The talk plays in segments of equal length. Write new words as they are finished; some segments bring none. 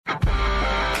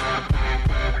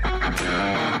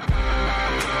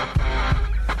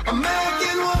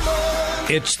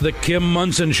It's the Kim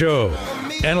Munson Show,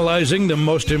 analyzing the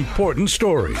most important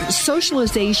stories.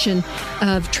 Socialization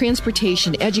of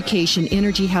transportation, education,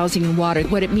 energy, housing, and water.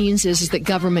 What it means is that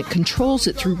government controls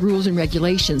it through rules and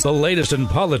regulations. The latest in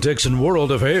politics and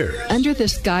world affairs. Under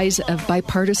this guise of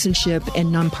bipartisanship and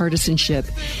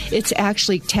nonpartisanship, it's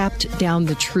actually tapped down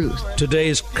the truth.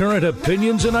 Today's current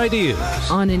opinions and ideas.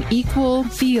 On an equal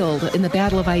field in the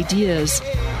battle of ideas,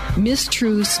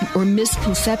 mistruths or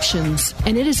misconceptions,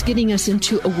 and it is getting us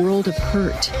into a world of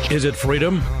hurt. Is it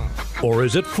freedom or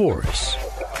is it force?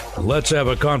 Let's have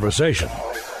a conversation.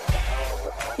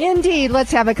 Indeed,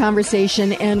 let's have a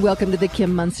conversation, and welcome to the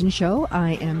Kim Munson Show.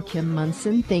 I am Kim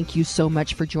Munson. Thank you so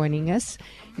much for joining us.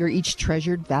 You're each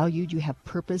treasured, valued. You have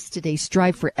purpose. Today,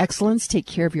 strive for excellence. Take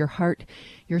care of your heart,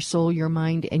 your soul, your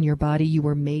mind, and your body. You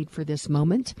were made for this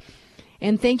moment.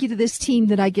 And thank you to this team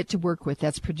that I get to work with.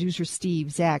 That's producer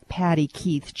Steve, Zach, Patty,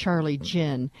 Keith, Charlie,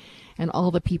 Jen, and all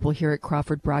the people here at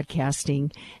Crawford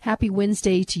Broadcasting. Happy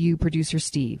Wednesday to you, producer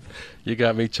Steve. You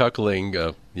got me chuckling.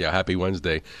 Happy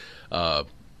Wednesday.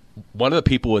 One of the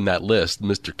people in that list,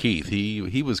 Mr. Keith,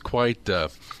 he was quite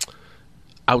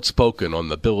outspoken on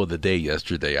the bill of the day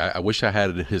yesterday. I wish I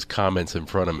had his comments in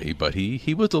front of me, but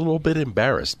he was a little bit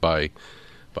embarrassed by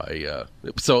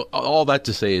so all that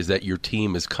to say is that your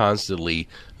team is constantly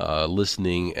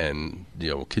listening and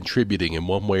contributing in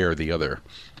one way or the other.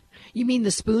 You mean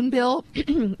the spoon bill,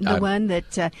 the one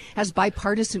that has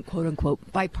bipartisan, quote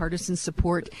unquote, bipartisan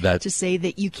support to say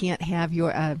that you can't have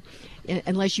your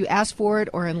unless you ask for it,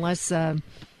 or unless a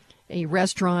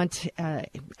restaurant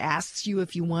asks you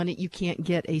if you want it, you can't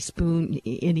get a spoon,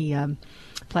 any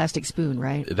plastic spoon,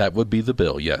 right? That would be the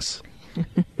bill, yes.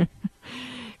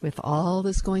 With all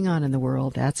this going on in the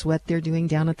world, that's what they're doing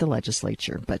down at the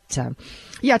legislature. But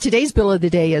today's bill of the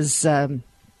day is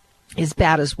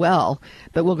bad as well,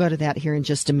 but we'll go to that here in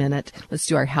just a minute. Let's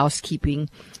do our housekeeping.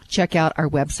 Check out our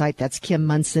website. That's Kim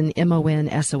Munson,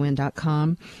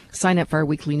 MONSON.com. Sign up for our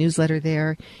weekly newsletter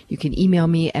there. You can email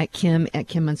me at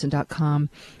kim@kimmunson.com.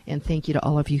 And thank you to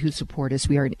all of you who support us.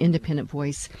 We are an independent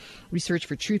voice. We search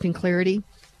for truth and clarity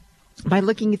by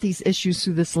looking at these issues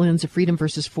through this lens of freedom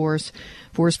versus force,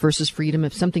 force versus freedom.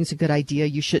 If something's a good idea,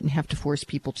 you shouldn't have to force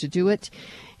people to do it.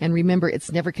 And remember,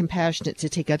 it's never compassionate to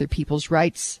take other people's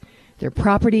rights, their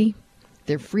property,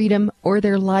 their freedom, or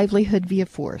their livelihood via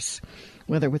force,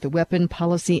 whether with a weapon,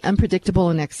 policy, unpredictable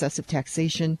and excessive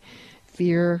taxation,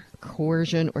 fear,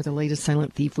 coercion, or the latest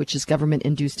silent thief, which is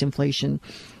government-induced inflation.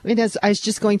 And as I was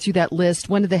just going through that list,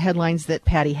 one of the headlines that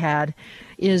Patty had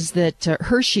is that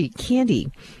Hershey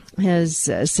Candy has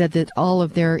said that all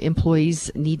of their employees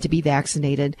need to be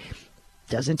vaccinated.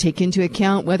 Doesn't take into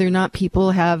account whether or not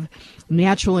people have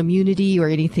natural immunity or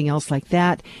anything else like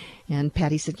that. And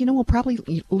Patty said, we'll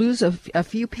probably lose a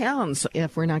few pounds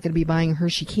if we're not going to be buying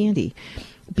Hershey candy,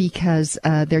 because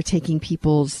they're taking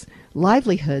people's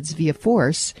livelihoods via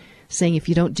force, saying if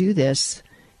you don't do this,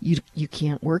 you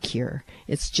can't work here.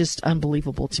 It's just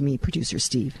unbelievable to me, producer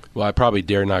Steve. Well, I probably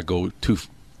dare not go too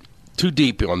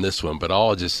deep on this one, but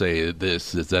I'll just say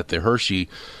this, is that the Hershey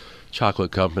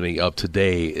chocolate company of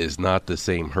today is not the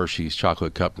same Hershey's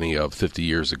chocolate company of 50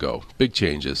 years ago. Big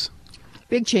changes.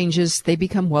 Big changes. They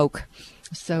become woke.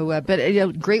 So, but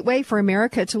a great way for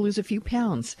America to lose a few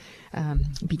pounds,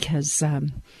 because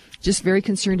just very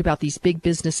concerned about these big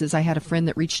businesses. I had a friend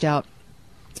that reached out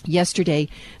yesterday,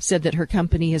 said that her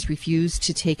company has refused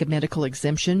to take a medical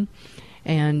exemption.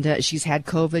 And she's had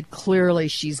COVID. Clearly,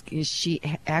 she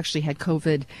actually had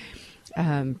COVID.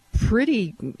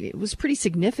 It was pretty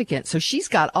significant. So she's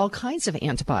got all kinds of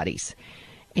antibodies,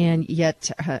 and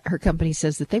yet her company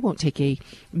says that they won't take a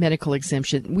medical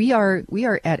exemption. We are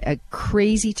at a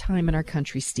crazy time in our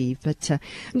country, Steve. But I'm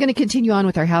going to continue on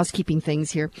with our housekeeping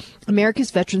things here.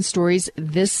 America's Veteran Stories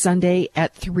this Sunday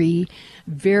at 3.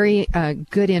 Very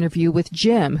good interview with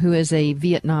Jim, who is a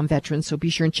Vietnam veteran. So be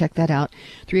sure and check that out.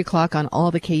 3 o'clock on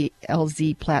all the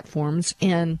KLZ platforms.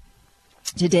 And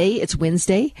today, it's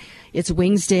Wednesday. It's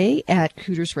Wings Day at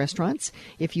Hooters Restaurants.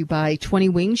 If you buy 20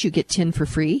 wings, you get 10 for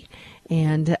free.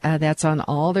 And that's on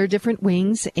all their different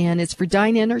wings. And it's for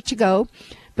dine-in or to go.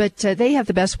 But they have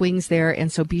the best wings there.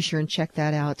 And so be sure and check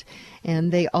that out.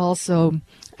 And they also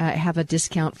have a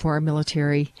discount for our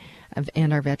military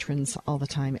and our veterans all the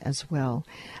time as well.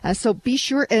 So be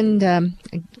sure and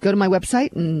go to my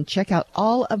website and check out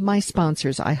all of my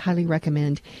sponsors. I highly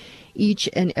recommend each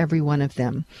and every one of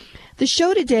them. The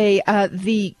show today,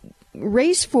 the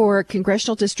race for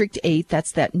Congressional District 8,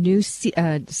 that's that new seat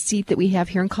that we have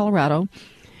here in Colorado.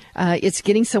 It's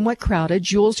getting somewhat crowded.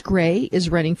 Jules Gray is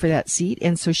running for that seat,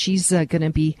 and so she's going to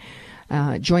be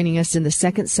joining us in the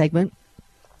second segment.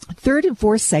 Third and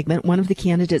fourth segment, one of the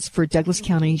candidates for Douglas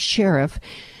County Sheriff,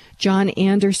 John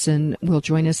Anderson, will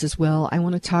join us as well. I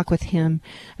want to talk with him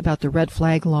about the red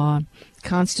flag law,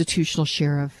 constitutional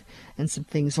sheriff, and some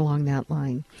things along that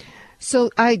line.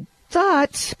 So I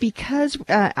thought, because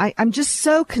I'm just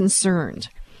so concerned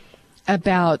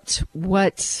about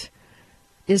what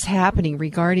is happening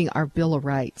regarding our Bill of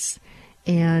Rights,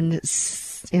 and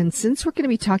since we're going to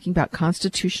be talking about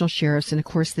constitutional sheriffs, and of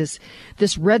course this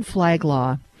red flag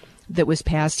law that was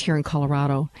passed here in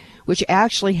Colorado, which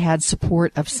actually had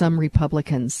support of some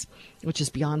Republicans, which is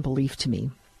beyond belief to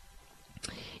me.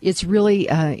 It's really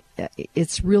an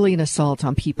assault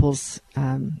on people's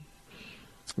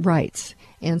rights.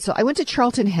 And so I went to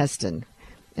Charlton Heston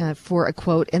for a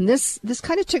quote, and this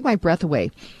kind of took my breath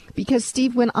away, because,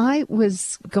 Steve, when I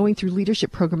was going through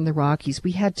leadership program in the Rockies,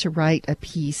 we had to write a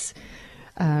piece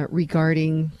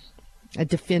regarding a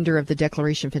defender of the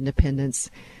Declaration of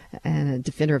Independence and a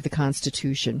defender of the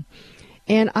Constitution.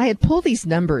 And I had pulled these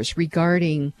numbers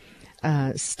regarding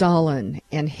Stalin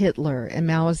and Hitler and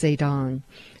Mao Zedong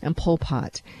and Pol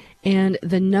Pot. And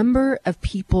the number of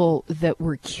people that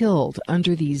were killed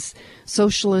under these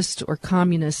socialist or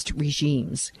communist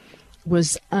regimes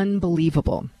was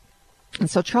unbelievable. And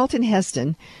so Charlton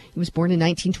Heston, he was born in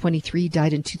 1923,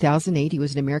 died in 2008. He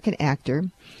was an American actor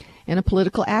and a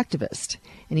political activist.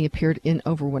 And he appeared in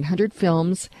over 100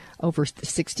 films over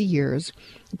 60 years.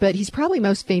 But he's probably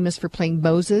most famous for playing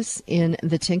Moses in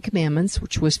The Ten Commandments,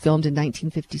 which was filmed in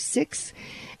 1956.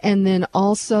 And then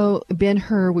also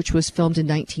Ben-Hur, which was filmed in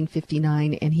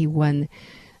 1959, and he won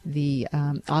the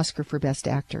Oscar for Best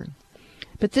Actor.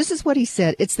 But this is what he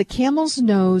said. It's the camel's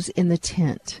nose in the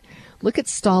tent. Look at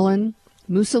Stalin,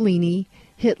 Mussolini,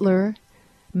 Hitler,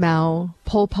 Mao,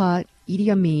 Pol Pot, Idi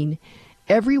Amin.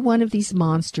 Every one of these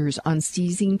monsters on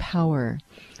seizing power,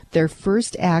 their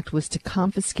first act was to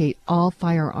confiscate all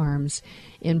firearms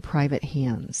in private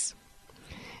hands.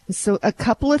 And so a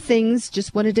couple of things,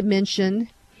 just wanted to mention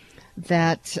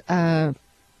that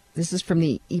this is from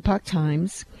the Epoch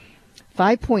Times.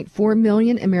 5.4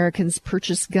 million Americans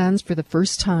purchased guns for the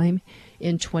first time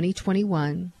in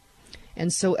 2021.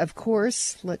 And so, of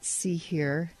course, let's see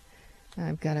here.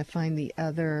 I've got to find the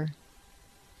other.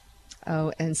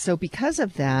 Oh, and so because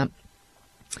of that,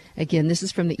 again, this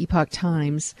is from the Epoch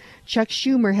Times, Chuck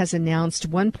Schumer has announced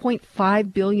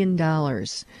 $1.5 billion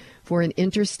for an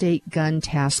interstate gun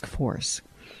task force.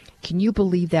 Can you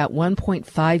believe that?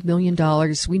 $1.5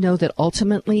 million. We know that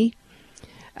ultimately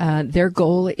their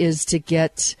goal is to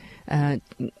get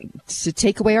to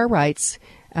take away our rights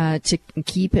to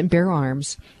keep and bear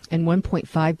arms, and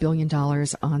 $1.5 billion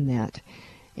on that.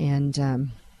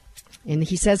 And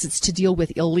he says it's to deal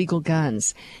with illegal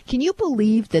guns. Can you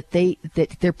believe that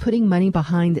they're putting money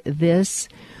behind this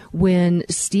when,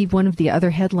 Steve, one of the other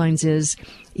headlines is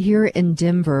here in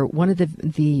Denver, one of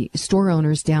the store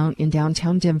owners in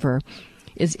downtown Denver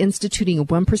is instituting a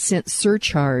 1%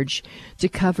 surcharge to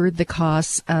cover the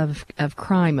costs of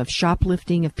crime, of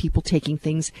shoplifting, of people taking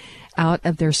things out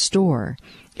of their store.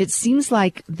 It seems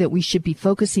like that we should be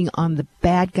focusing on the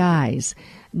bad guys,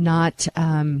 not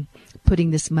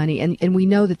putting this money. And we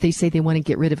know that they say they want to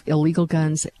get rid of illegal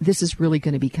guns. This is really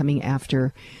going to be coming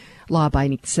after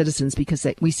law-abiding citizens, because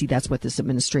we see that's what this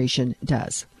administration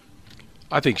does.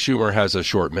 I think Schumer has a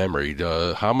short memory.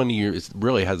 How many years? It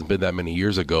really hasn't been that many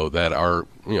years ago that our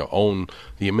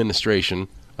the administration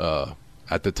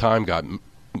at the time got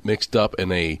mixed up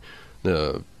in a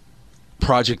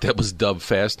project that was dubbed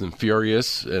Fast and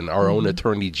Furious, and our own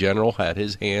Attorney General had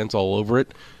his hands all over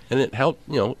it, and it helped.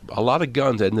 A lot of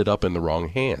guns ended up in the wrong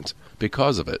hands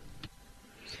because of it.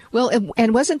 Well,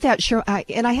 and wasn't that Cheryl?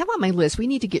 And I have on my list, we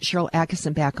need to get Cheryl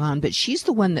Atkinson back on, but she's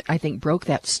the one that I think broke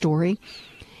that story.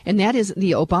 And that is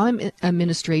the Obama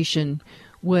administration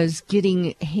was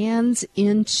getting hands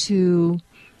into,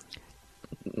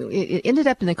 it ended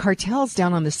up in the cartels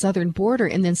down on the southern border.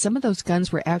 And then some of those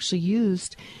guns were actually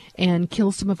used and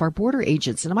killed some of our border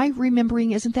agents. And am I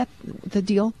remembering, isn't that the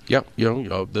deal? Yeah.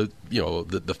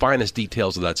 The finest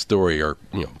details of that story are,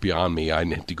 beyond me. I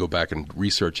need to go back and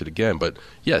research it again. But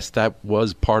yes, that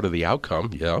was part of the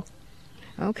outcome. Yeah.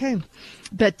 Okay.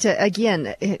 But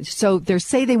again, so they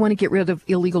say they want to get rid of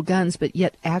illegal guns, but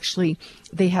yet actually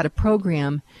they had a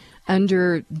program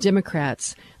under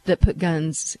Democrats that put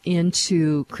guns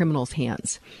into criminals'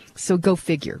 hands. So go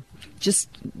figure. Just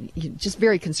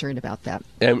very concerned about that.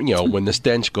 And, when the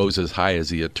stench goes as high as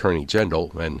the Attorney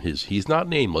General, and he's not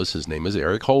nameless, his name is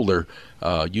Eric Holder,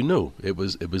 you knew it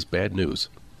was bad news.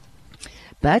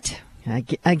 But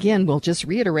Again, we'll just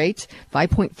reiterate,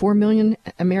 5.4 million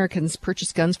Americans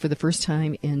purchased guns for the first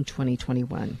time in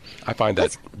 2021. I find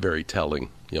that very telling.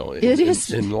 It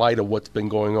is. In light of what's been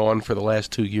going on for the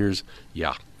last 2 years,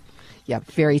 yeah. Yeah,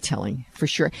 very telling, for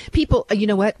sure. People, you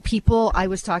know what? I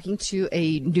was talking to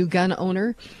a new gun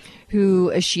owner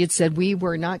who, she had said, we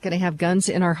were not going to have guns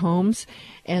in our homes,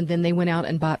 and then they went out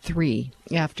and bought 3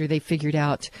 after they figured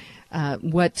out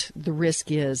what the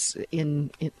risk is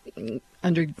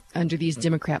under these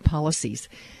Democrat policies.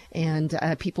 And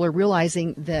people are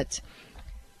realizing that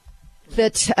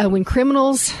when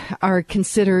criminals are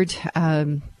considered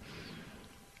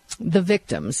the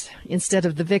victims instead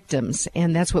of the victims.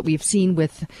 And that's what we've seen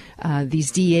with these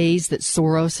DAs that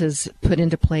Soros has put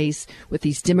into place with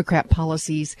these Democrat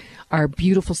policies. Our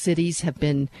beautiful cities have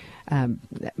been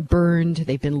burned.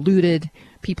 They've been looted.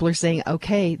 People are saying,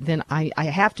 okay, then I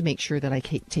have to make sure that I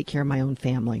take care of my own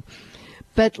family.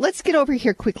 But let's get over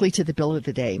here quickly to the bill of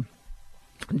the day.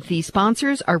 The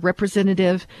sponsors are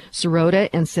Representative Sirota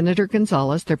and Senator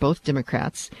Gonzalez. They're both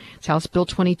Democrats. It's House Bill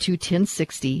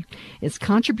 22-1060. It's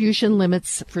contribution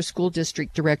limits for school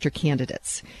district director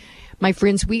candidates. My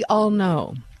friends, we all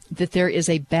know that there is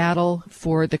a battle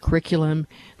for the curriculum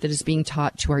that is being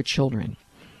taught to our children.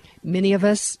 Many of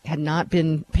us had not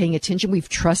been paying attention. We've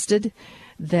trusted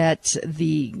that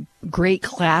the great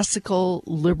classical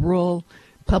liberal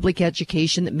public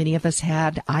education that many of us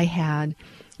had, I had,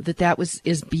 that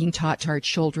is being taught to our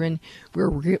children.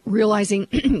 We're realizing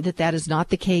that is not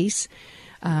the case.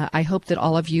 I hope that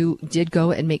all of you did go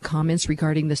and make comments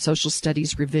regarding the social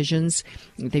studies revisions.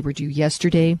 They were due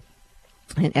yesterday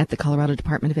and at the Colorado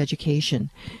Department of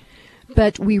Education.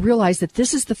 But we realize that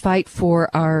this is the fight for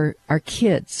our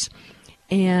kids.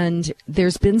 And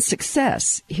there's been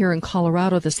success here in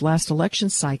Colorado this last election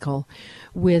cycle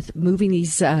with moving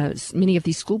these many of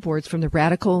these school boards from the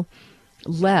radical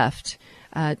left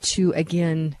to,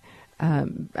 again,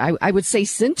 I would say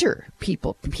center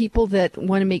people that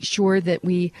want to make sure that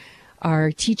we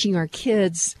are teaching our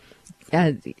kids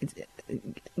the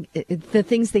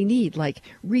things they need, like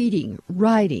reading,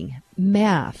 writing,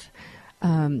 math,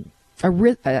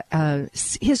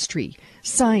 history,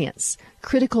 science,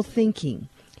 critical thinking,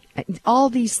 all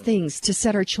these things to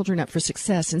set our children up for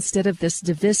success instead of this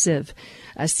divisive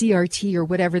CRT or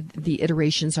whatever the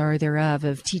iterations are thereof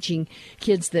of teaching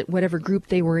kids that whatever group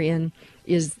they were in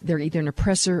they're either an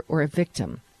oppressor or a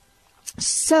victim.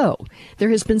 So there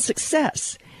has been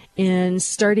success in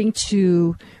starting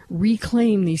to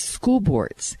reclaim these school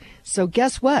boards. So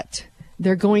guess what?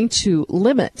 They're going to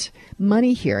limit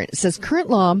money here. It says current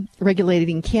law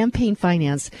regulating campaign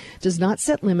finance does not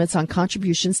set limits on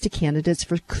contributions to candidates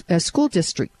for a school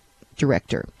district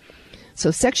director.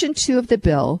 So Section 2 of the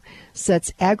bill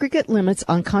sets aggregate limits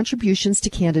on contributions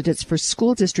to candidates for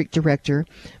school district director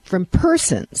from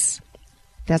persons.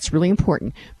 That's really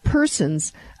important.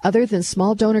 Persons other than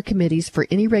small donor committees for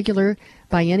any regular,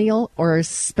 biennial, or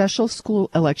special school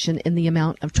election in the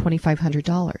amount of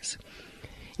 $2,500.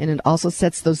 And it also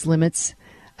sets those limits.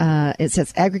 It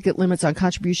sets aggregate limits on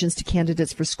contributions to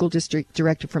candidates for school district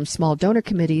director from small donor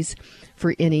committees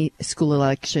for any school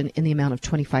election in the amount of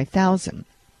 $25,000.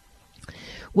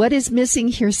 What is missing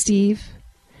here, Steve,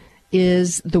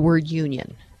 is the word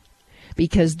union,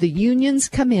 because the unions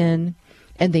come in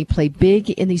and they play big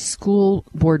in these school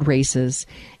board races.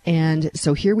 And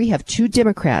so here we have 2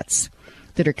 Democrats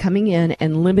that are coming in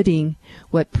and limiting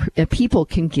what people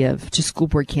can give to school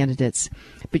board candidates,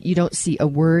 but you don't see a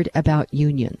word about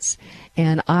unions.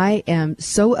 And I am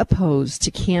so opposed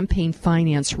to campaign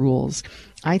finance rules.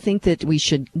 I think that we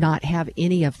should not have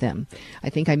any of them. I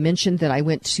think I mentioned that I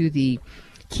went to the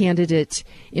candidate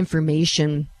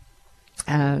information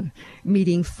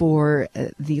meeting for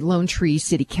the Lone Tree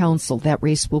City Council. That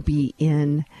race will be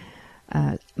in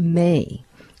May.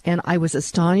 And I was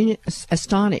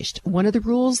astonished. One of the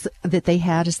rules that they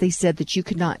had is they said that you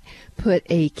could not put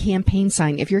a campaign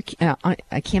sign if you're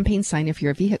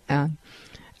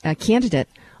a candidate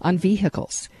on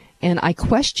vehicles. And I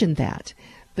questioned that.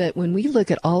 But when we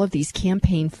look at all of these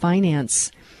campaign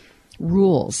finance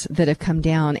rules that have come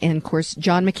down, and of course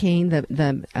John McCain,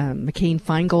 the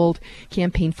McCain-Feingold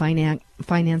Campaign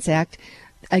Finance Act,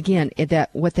 again,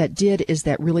 what that did is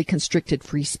that really constricted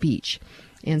free speech.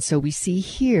 And so we see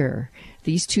here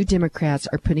these 2 Democrats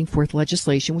are putting forth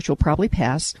legislation, which will probably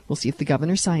pass. We'll see if the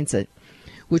governor signs it,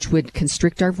 which would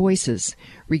constrict our voices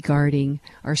regarding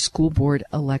our school board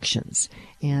elections.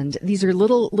 And these are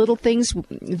little things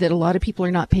that a lot of people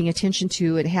are not paying attention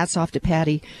to. And hats off to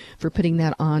Patty for putting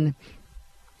that on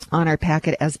our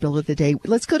packet as bill of the day.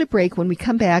 Let's go to break. When we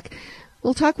come back,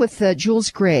 we'll talk with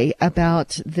Jules Gray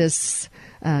about this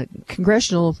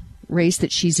Congressional race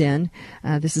that she's in.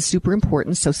 This is super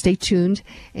important, so stay tuned.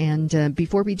 And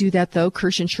before we do that, though,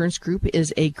 Kirsch Insurance Group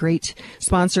is a great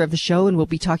sponsor of the show, and we'll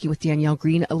be talking with Danielle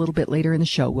Green a little bit later in the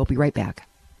show. We'll be right back.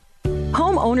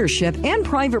 Home ownership and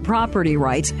private property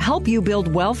rights help you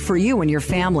build wealth for you and your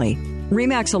family.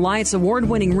 RE/MAX Alliance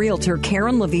award-winning realtor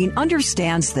Karen Levine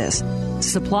understands this.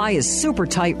 Supply is super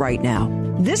tight right now.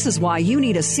 This is why you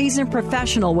need a seasoned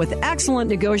professional with excellent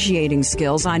negotiating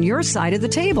skills on your side of the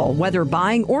table, whether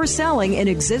buying or selling an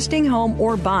existing home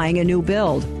or buying a new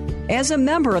build. As a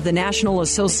member of the National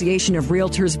Association of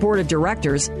Realtors Board of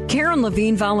Directors, Karen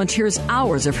Levine volunteers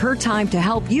hours of her time to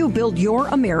help you build your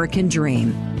American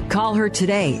dream. Call her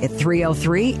today at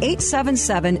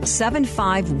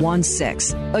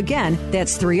 303-877-7516. Again,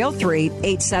 that's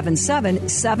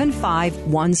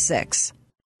 303-877-7516.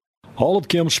 All of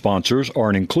Kim's sponsors are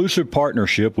an inclusive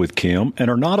partnership with Kim and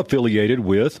are not affiliated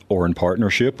with or in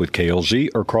partnership with KLZ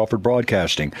or Crawford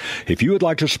Broadcasting. If you would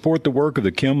like to support the work of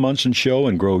the Kim Monson Show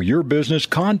and grow your business,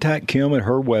 contact Kim at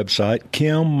her website,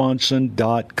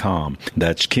 kimmonson.com.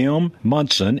 That's Kim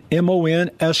Monson,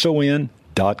 MONSON.com.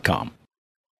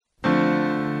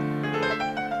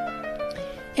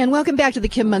 And welcome back to the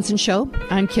Kim Monson Show.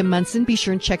 I'm Kim Monson. Be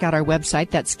sure and check out our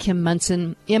website. That's Kim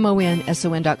Monson,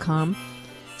 MONSON.com.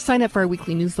 Sign up for our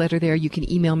weekly newsletter there. You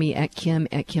can email me at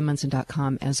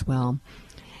kim@kimmonson.com as well.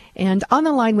 And on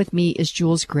the line with me is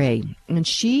Jules Gray, and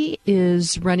she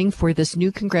is running for this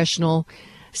new congressional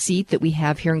seat that we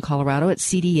have here in Colorado at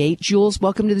CD8. Jules,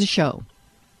 welcome to the show.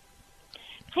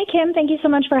 Hi, Kim. Thank you so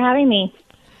much for having me.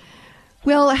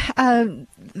 Well,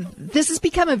 this has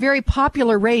become a very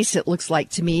popular race, it looks like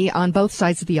to me, on both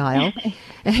sides of the aisle.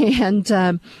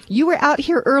 And you were out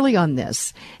here early on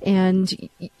this. And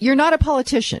you're not a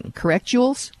politician, correct,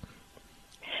 Jules?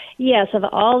 Yes, of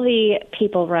all the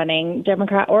people running,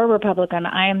 Democrat or Republican,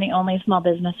 I am the only small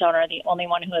business owner, the only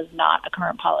one who is not a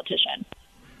current politician.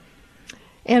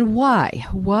 And why?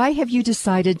 Why have you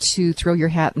decided to throw your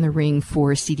hat in the ring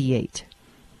for CD8?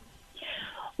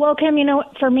 Well, Kim,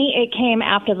 for me, it came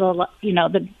after the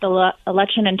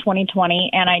election in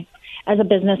 2020, and I, as a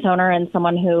business owner and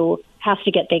someone who has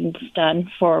to get things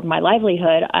done for my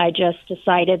livelihood, I just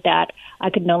decided that I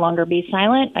could no longer be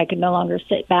silent. I could no longer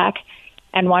sit back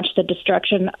and watch the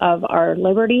destruction of our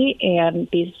liberty and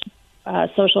these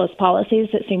socialist policies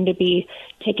that seem to be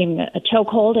taking a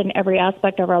chokehold in every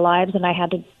aspect of our lives, and I had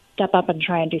to step up and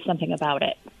try and do something about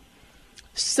it.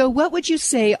 So what would you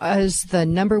say is the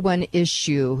number one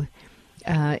issue?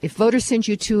 If voters send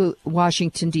you to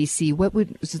Washington, D.C., what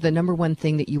is the number one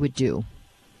thing that you would do?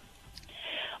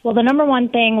 Well, the number one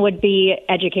thing would be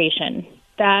education.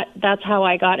 That's how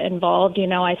I got involved.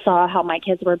 I saw how my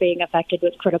kids were being affected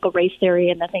with critical race theory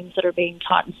and the things that are being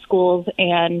taught in schools.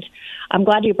 And I'm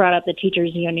glad you brought up the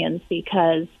teachers' unions,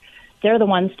 because they're the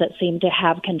ones that seem to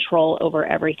have control over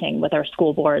everything with our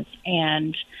school boards.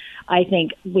 And I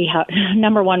think we have,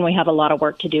 number one, we have a lot of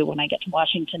work to do when I get to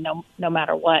Washington, no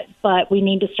matter what. But we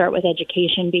need to start with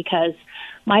education, because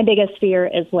my biggest fear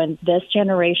is when this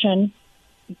generation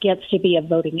gets to be of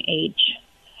voting age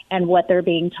and what they're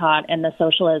being taught and the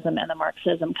socialism and the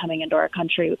Marxism coming into our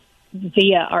country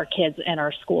via our kids and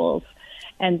our schools.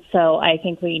 And so I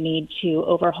think we need to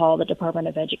overhaul the Department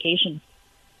of Education.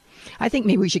 I think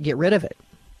maybe we should get rid of it.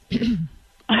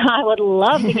 I would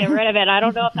love to get rid of it. I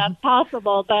don't know if that's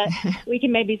possible, but we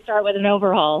can maybe start with an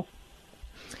overhaul.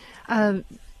 I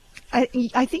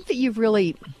think that you've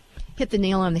really hit the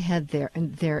nail on the head there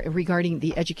regarding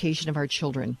the education of our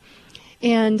children.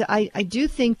 And I do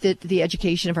think that the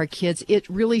education of our kids, it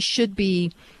really should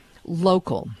be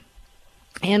local.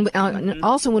 And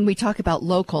also when we talk about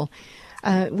local,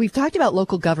 we've talked about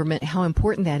local government, how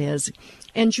important that is.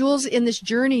 And Jules, in this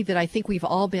journey that I think we've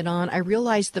all been on, I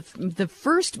realized the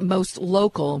first most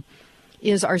local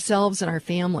is ourselves and our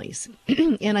families.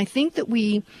 And I think that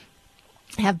we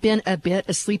have been a bit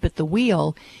asleep at the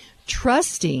wheel,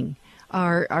 trusting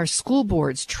our school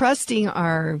boards, trusting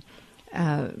our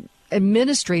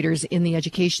administrators in the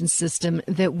education system,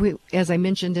 that we, as I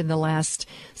mentioned in the last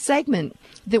segment,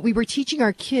 that we were teaching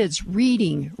our kids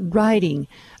reading, writing,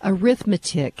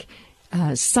 arithmetic,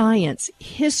 science,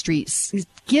 history,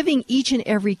 giving each and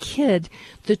every kid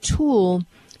the tool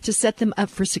to set them up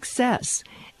for success.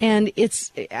 And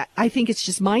I think it's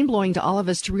just mind-blowing to all of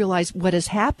us to realize what has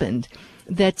happened.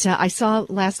 That I saw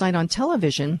last night on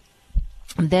television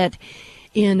that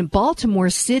in Baltimore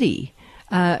City,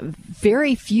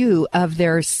 very few of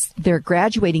their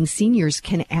graduating seniors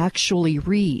can actually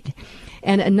read.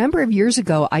 And a number of years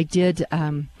ago, I did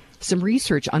some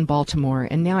research on Baltimore,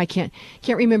 and now I can't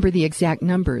remember the exact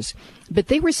numbers, but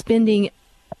they were spending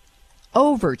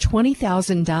over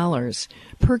 $20,000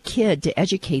 per kid to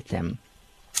educate them.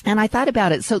 And I thought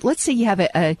about it. So let's say you have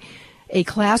a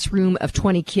classroom of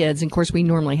 20 kids. And of course, we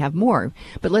normally have more.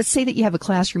 But let's say that you have a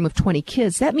classroom of 20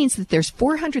 kids. That means that there's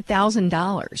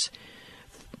 $400,000,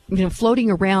 floating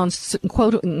around,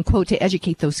 quote unquote, to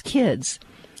educate those kids.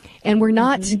 And we're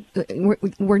not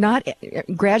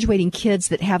graduating kids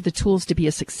that have the tools to be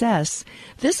a success.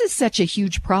 This is such a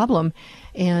huge problem.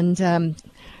 And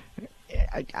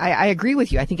I agree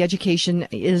with you. I think education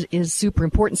is super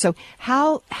important. So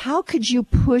how could you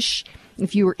push,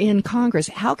 if you were in Congress,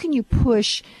 how can you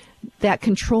push that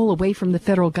control away from the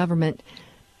federal government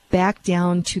back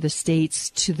down to the states,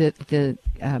 to the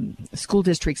school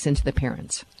districts, and to the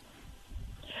parents?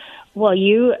 Well,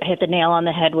 you hit the nail on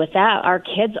the head with that. Our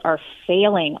kids are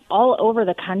failing all over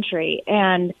the country,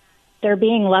 and they're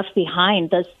being left behind.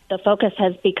 The focus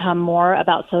has become more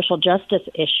about social justice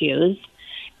issues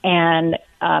and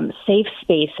safe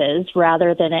spaces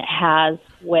rather than it has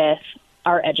with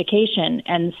our education.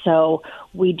 And so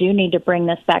we do need to bring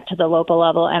this back to the local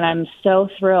level. And I'm so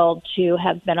thrilled to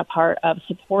have been a part of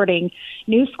supporting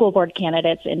new school board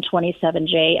candidates in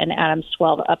 27J and Adams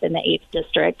 12 up in the 8th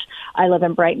district. I live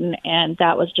in Brighton, and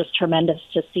that was just tremendous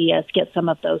to see us get some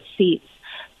of those seats.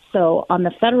 So on the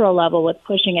federal level, with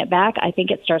pushing it back, I think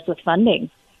it starts with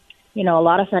funding. A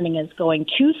lot of funding is going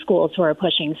to schools who are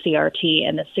pushing CRT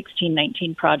and the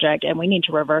 1619 project, and we need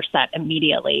to reverse that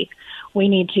immediately. We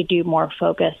need to do more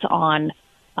focus on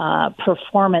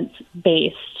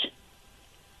performance-based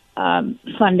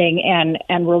funding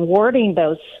and rewarding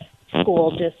those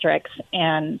school districts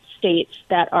and states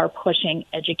that are pushing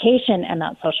education and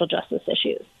not social justice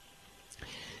issues.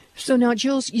 So now,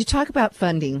 Jules, you talk about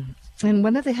funding, and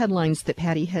one of the headlines that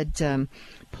Patty had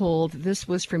pulled, this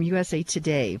was from USA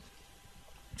Today.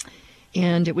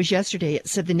 And it was yesterday. It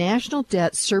said the national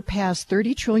debt surpassed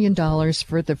 $30 trillion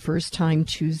for the first time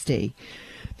Tuesday,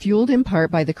 fueled in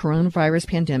part by the coronavirus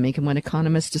pandemic and what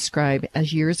economists describe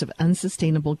as years of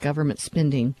unsustainable government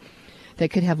spending that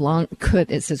could have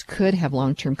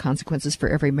long-term consequences for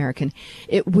every American.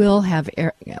 It will have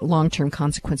long-term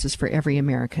consequences for every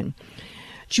American.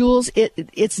 Jules,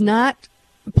 it's not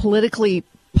politically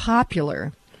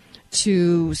popular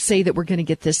to say that we're going to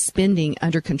get this spending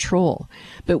under control.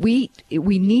 But we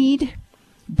need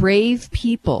brave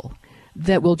people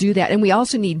that will do that. And we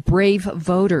also need brave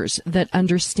voters that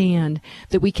understand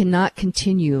that we cannot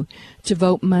continue to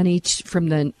vote money from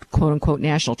the quote unquote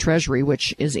national treasury,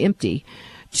 which is empty,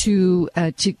 to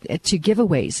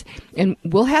giveaways. And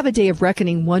we'll have a day of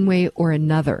reckoning one way or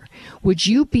another. Would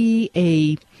you be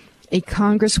a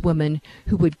congresswoman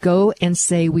who would go and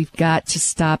say, we've got to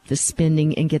stop the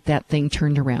spending and get that thing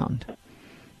turned around?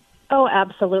 Oh,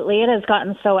 absolutely. It has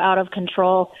gotten so out of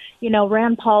control.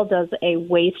 Rand Paul does a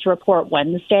waste report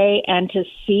Wednesday, and to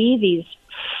see these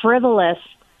frivolous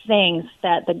things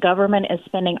that the government is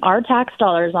spending our tax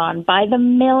dollars on by the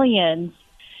millions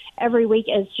every week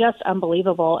is just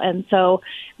unbelievable. And so,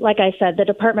 like I said, the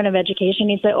Department of Education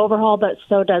needs to overhaul, but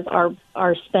so does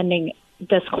our spending.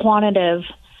 This quantitative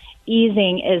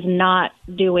easing is not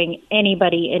doing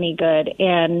anybody any good.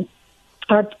 And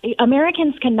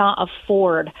Americans cannot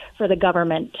afford for the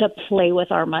government to play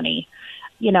with our money.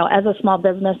 As a small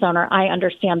business owner, I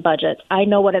understand budgets. I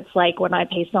know what it's like when I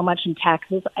pay so much in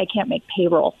taxes, I can't make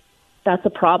payroll. That's a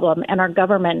problem. And our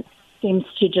government seems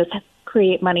to just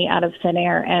create money out of thin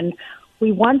air. And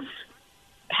we once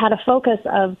had a focus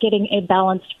of getting a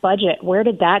balanced budget. Where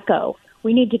did that go?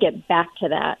 We need to get back to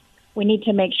that. We need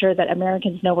to make sure that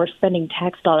Americans know we're spending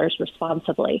tax dollars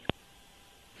responsibly.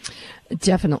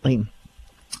 Definitely.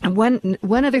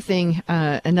 One other thing,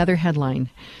 another headline,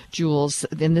 Jules,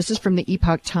 and this is from the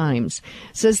Epoch Times,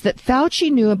 says that Fauci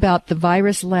knew about the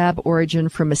virus lab origin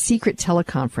from a secret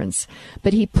teleconference,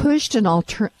 but he pushed an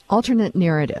alternate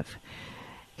narrative.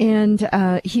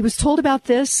 And he was told about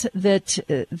this, that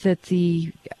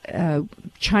the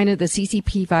China, the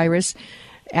CCP virus,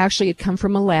 actually had come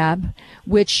from a lab,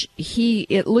 which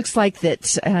it looks like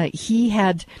that he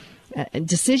had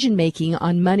decision making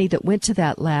on money that went to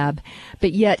that lab,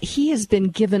 but yet he has been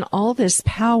given all this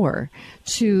power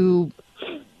to,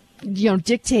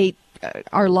 dictate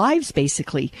our lives,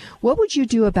 basically. What would you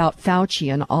do about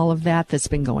Fauci and all of that's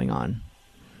been going on?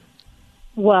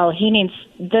 Well,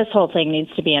 this whole thing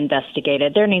needs to be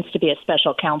investigated. There needs to be a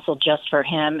special counsel just for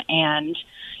him. And,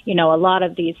 a lot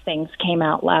of these things came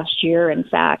out last year, in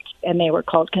fact, and they were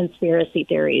called conspiracy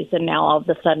theories. And now all of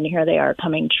a sudden here they are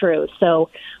coming true. So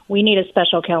we need a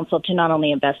special counsel to not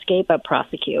only investigate, but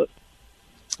prosecute.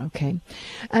 Okay.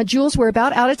 Jules, we're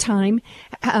about out of time.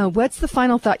 What's the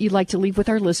final thought you'd like to leave with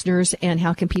our listeners, and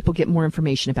how can people get more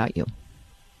information about you?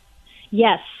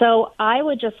 Yes. So I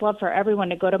would just love for everyone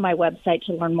to go to my website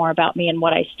to learn more about me and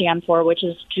what I stand for, which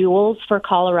is Jewels for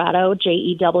Colorado,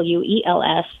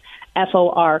 JEWELSFOR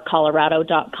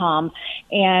Colorado.com.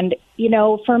 And, you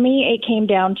know, for me, it came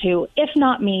down to, if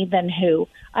not me, then who?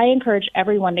 I encourage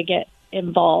everyone to get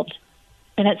involved.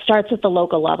 And it starts at the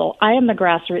local level. I am the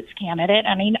grassroots candidate.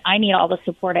 I mean, I need all the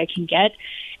support I can get.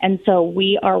 And so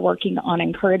we are working on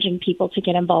encouraging people to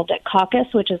get involved at caucus,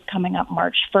 which is coming up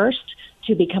March 1st,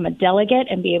 to become a delegate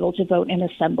and be able to vote in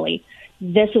assembly.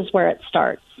 This is where it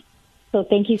starts. So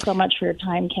thank you so much for your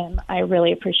time, Kim. I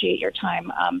really appreciate your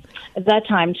time, that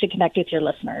time to connect with your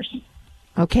listeners.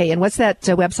 Okay, and what's that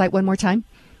website one more time?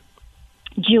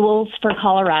 Jewels for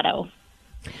Colorado.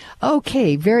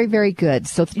 Okay, very, very good.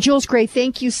 So, Jules Gray,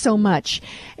 thank you so much.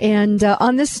 And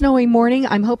on this snowy morning,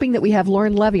 I'm hoping that we have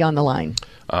Lauren Levy on the line.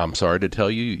 I'm sorry to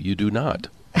tell you, you do not.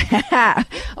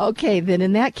 Okay, then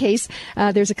in that case,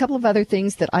 there's a couple of other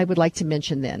things that I would like to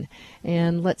mention then.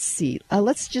 And let's see.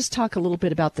 Let's just talk a little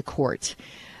bit about the court.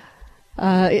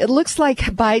 It looks like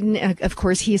Biden, of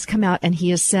course, he has come out and he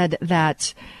has said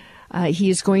that he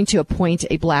is going to appoint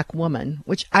a black woman,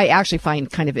 which I actually find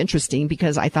kind of interesting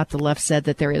because I thought the left said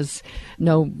that there is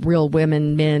no real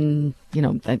women, men, you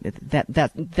know,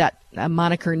 that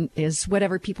moniker is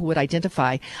whatever people would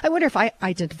identify. I wonder if I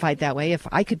identified that way, if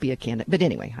I could be a candidate. But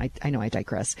anyway, I know I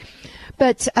digress.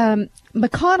 But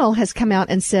McConnell has come out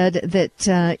and said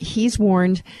that he's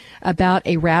warned about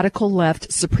a radical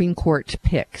left Supreme Court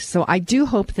pick. So I do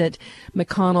hope that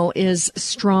McConnell is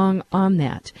strong on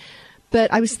that.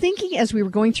 But I was thinking as we were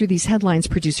going through these headlines,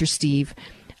 Producer Steve,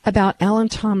 about Alan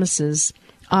Thomas's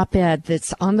op-ed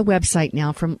that's on the website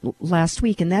now from last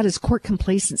week, and that is court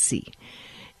complacency.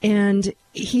 And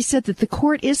he said that the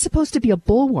court is supposed to be a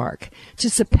bulwark to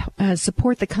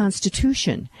support the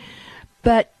Constitution.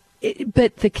 But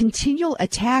the continual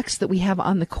attacks that we have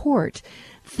on the court,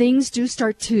 things do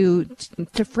start to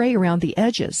fray around the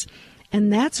edges.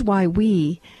 And that's why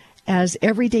we, as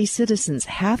everyday citizens,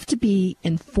 have to be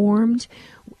informed,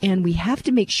 and we have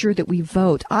to make sure that we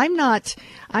vote. I'm not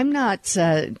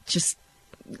just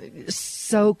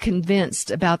so convinced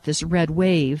about this red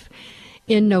wave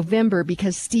in November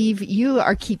because, Steve, you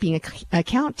are keeping a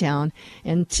countdown,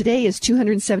 and today is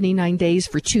 279 days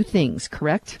for two things,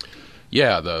 correct?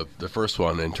 Yeah, the first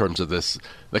one in terms of this,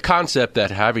 the concept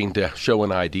that having to show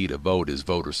an ID to vote is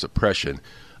voter suppression.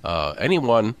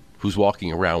 Anyone who's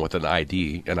walking around with an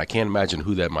ID, and I can't imagine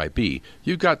who that might be,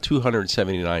 you've got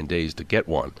 279 days to get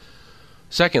one.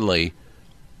 Secondly,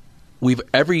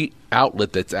 every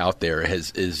outlet that's out there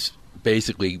is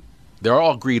basically, they're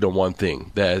all agreed on one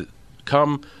thing, that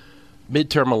come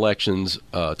midterm elections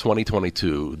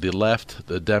 2022, the left,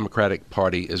 the Democratic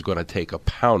Party, is going to take a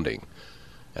pounding.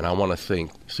 And I want to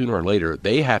think sooner or later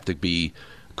they have to be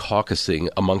caucusing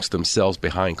amongst themselves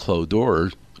behind closed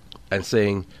doors and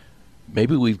saying,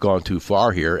 maybe we've gone too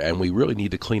far here and we really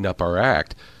need to clean up our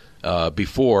act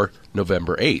before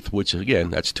November 8th, which, again,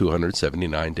 that's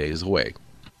 279 days away.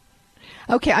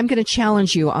 Okay, I'm going to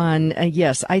challenge you on,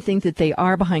 yes, I think that they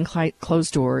are behind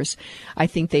closed doors. I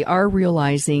think they are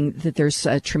realizing that there's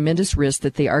a tremendous risk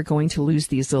that they are going to lose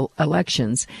these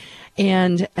elections.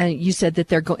 And you said that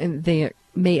they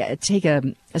may take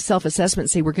a self-assessment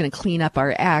and say we're going to clean up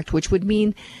our act, which would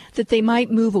mean that they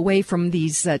might move away from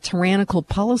these tyrannical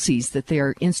policies that they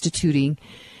are instituting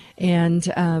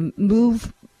and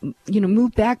move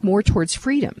back more towards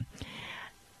freedom.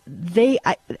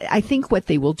 I think what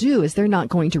they will do is they're not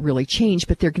going to really change,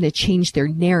 but they're going to change their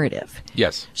narrative.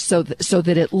 Yes. So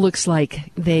that it looks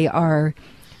like they are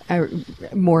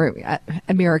more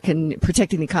American,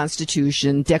 protecting the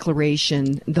Constitution,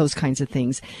 Declaration, those kinds of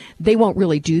things. They won't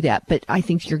really do that, but I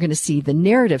think you're going to see the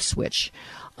narrative switch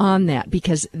on that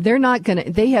because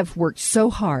they have worked so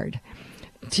hard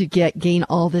to gain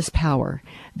all this power.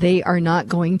 They are not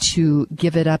going to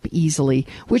give it up easily,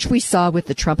 which we saw with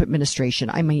the Trump administration.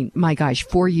 I mean, my gosh,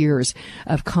 4 years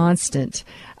of constant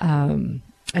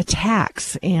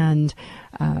attacks and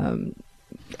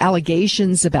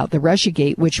allegations about the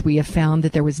Russiagate, which we have found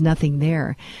that there was nothing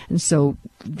there. And so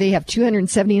they have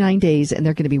 279 days, and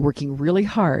they're going to be working really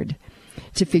hard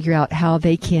to figure out how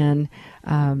they can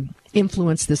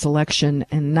influence this election,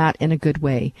 and not in a good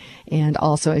way. And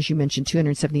also, as you mentioned,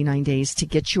 279 days to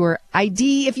get your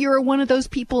ID if you're one of those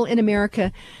people in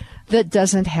America that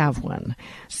doesn't have one.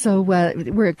 So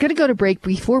we're going to go to break.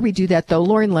 Before we do that, though,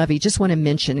 Lauren Levy, just want to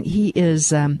mention, he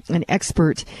is an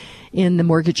expert in the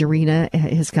mortgage arena.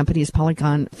 His company is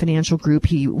Polygon Financial Group.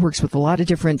 He works with a lot of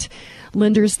different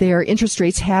lenders there. Interest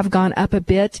rates have gone up a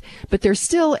bit, but they're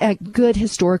still at good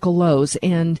historical lows.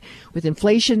 And with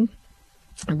inflation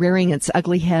rearing its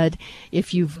ugly head.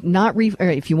 If you've not or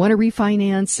if you want to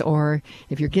refinance, or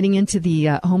if you're getting into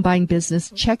the home buying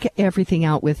business, check everything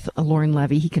out with Lauren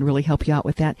Levy. He can really help you out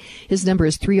with that. His number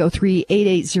is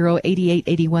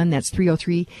 303-880-8881. That's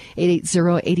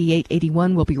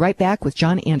 303-880-8881. We'll be right back with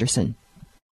John Anderson.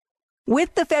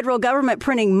 With the federal government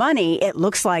printing money, it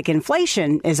looks like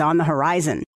inflation is on the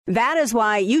horizon. That is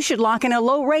why you should lock in a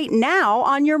low rate now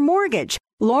on your mortgage.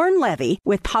 Lauren Levy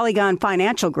with Polygon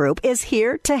Financial Group is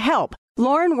here to help.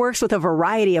 Lauren works with a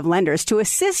variety of lenders to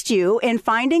assist you in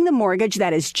finding the mortgage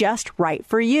that is just right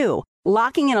for you.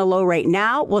 Locking in a low rate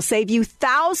now will save you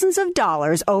thousands of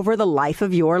dollars over the life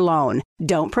of your loan.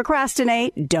 Don't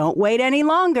procrastinate. Don't wait any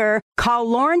longer. Call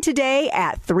Lauren today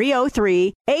at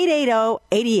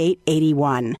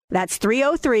 303-880-8881. That's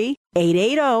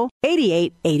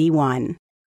 303-880-8881.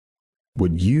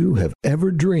 Would you have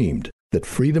ever dreamed that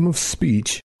freedom of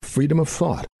speech, freedom of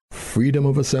thought, freedom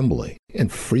of assembly,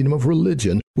 and freedom of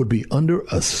religion would be under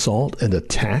assault and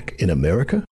attack in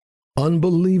America?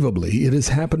 Unbelievably, it is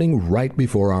happening right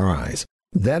before our eyes.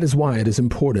 That is why it is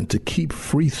important to keep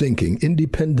free-thinking,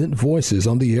 independent voices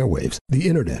on the airwaves, the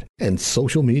internet, and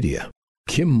social media.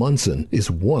 Kim Munson is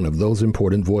one of those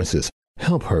important voices.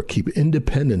 Help her keep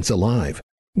independence alive.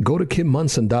 Go to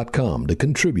KimMunson.com to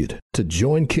contribute, to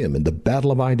join Kim in the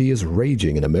battle of ideas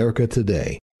raging in America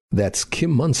today. That's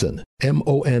Kim Munson,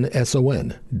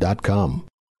 MONSON.com.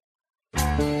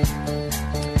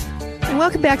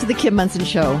 Welcome back to the Kim Munson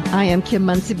Show. I am Kim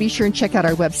Munson. Be sure and check out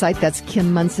our website. That's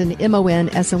Kim Munson,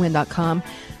 MONSON.com.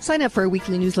 Sign up for our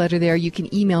weekly newsletter there. You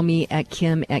can email me at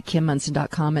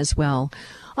kim@kimmunson.com as well.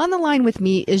 On the line with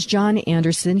me is John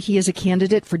Anderson. He is a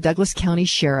candidate for Douglas County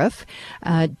Sheriff.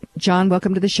 John,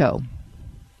 welcome to the show.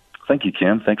 Thank you,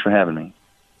 Kim. Thanks for having me.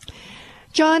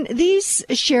 John, these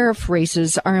sheriff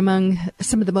races are among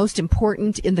some of the most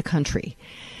important in the country.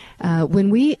 When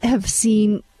we have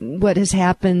seen what has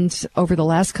happened over the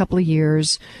last couple of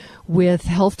years with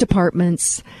health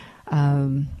departments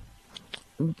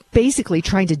basically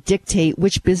trying to dictate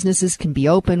which businesses can be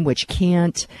open, which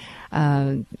can't,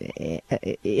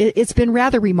 it's been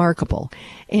rather remarkable.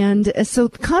 And so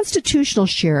constitutional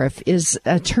sheriff is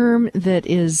a term that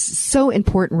is so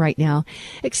important right now.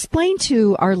 Explain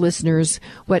to our listeners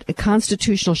what a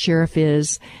constitutional sheriff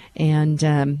is and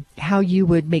how you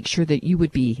would make sure that you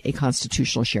would be a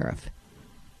constitutional sheriff.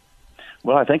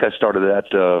 Well, I think I started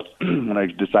that when I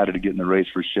decided to get in the race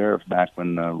for sheriff back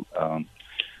when the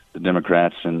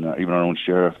Democrats and even our own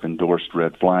sheriff endorsed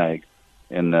red flag.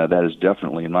 And that is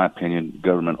definitely, in my opinion,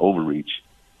 government overreach.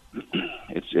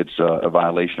 It's a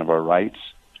violation of our rights,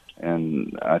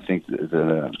 and I think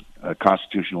that a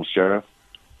constitutional sheriff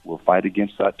will fight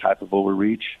against that type of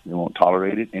overreach. They won't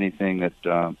tolerate it. Anything that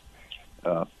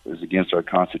is against our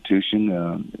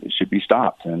Constitution it should be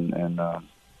stopped, and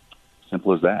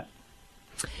simple as that.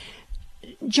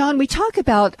 John, we talk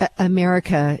about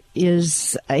America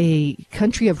is a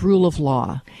country of rule of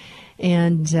law.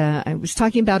 And I was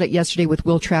talking about it yesterday with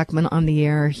Will Trackman on the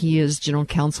air. He is general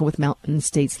counsel with Mountain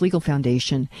States Legal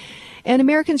Foundation. And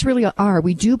Americans really are.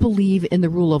 We do believe in the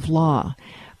rule of law.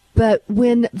 But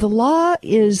when the law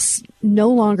is no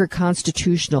longer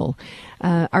constitutional,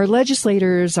 our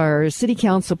legislators, our city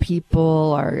council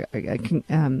people, our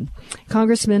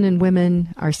congressmen and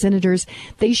women, our senators,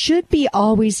 they should be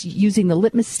always using the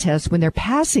litmus test when they're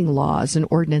passing laws and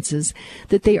ordinances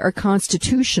that they are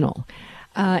constitutional.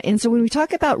 And so when we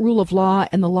talk about rule of law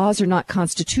and the laws are not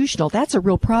constitutional, that's a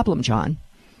real problem, John.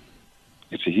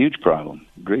 It's a huge problem.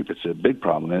 Great. It's a big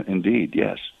problem, indeed,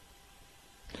 yes.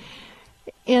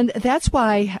 And that's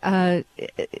why I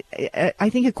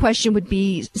think a question would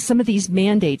be some of these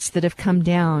mandates that have come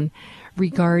down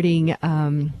regarding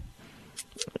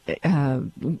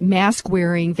mask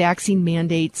wearing, vaccine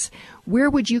mandates. Where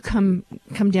would you come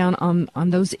down on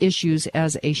those issues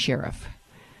as a sheriff?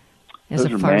 As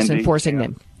far as enforcing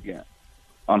them. Yeah.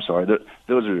 I'm sorry.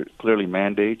 Those are clearly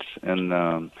mandates. And,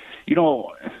 our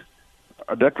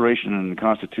Declaration and the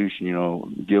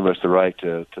Constitution, give us the right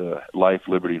to life,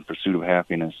 liberty, and pursuit of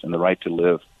happiness, and the right to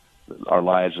live our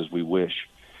lives as we wish.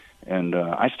 And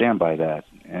I stand by that.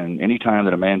 And any time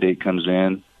that a mandate comes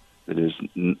in that is,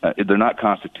 they're not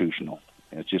constitutional.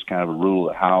 It's just kind of a rule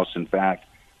of the House. In fact,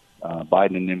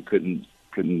 Biden and them couldn't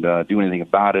do anything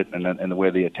about it, and the way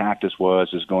they attacked us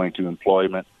is going to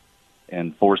employment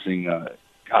and forcing. It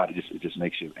just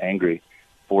makes you angry,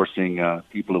 forcing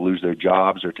people to lose their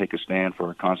jobs or take a stand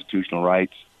for constitutional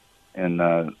rights, and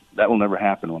that will never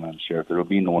happen when I'm sheriff. There will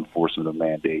be no enforcement of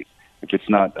mandate. If it's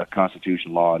not a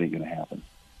constitutional law, it ain't going to happen.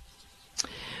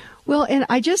 Well, and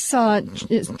I just saw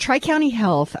Tri-County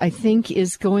Health, I think,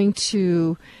 is going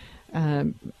to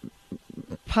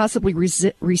possibly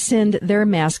rescind their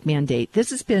mask mandate. This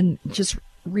has been just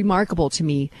remarkable to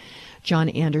me, John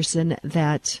Anderson,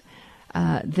 that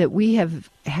we have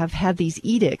had these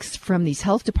edicts from these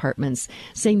health departments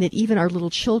saying that even our little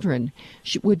children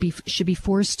should be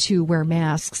forced to wear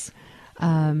masks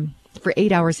for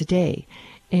 8 hours a day.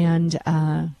 And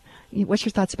what's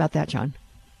your thoughts about that, John?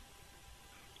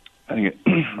 I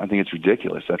think it's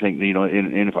ridiculous. I think,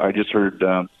 and if I just heard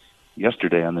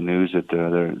yesterday on the news that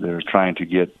they're trying to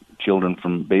get children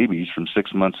from babies from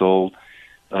 6 months old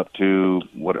up to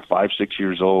 5-6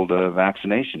 years old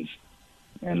vaccinations.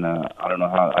 And I don't know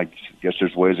how. I guess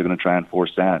there's ways they're going to try and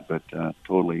force that, but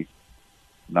totally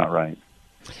not right.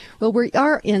 Well, we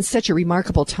are in such a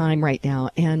remarkable time right now,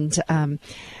 and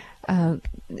we're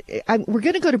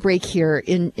going to go to break here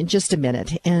in just a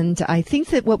minute. And I think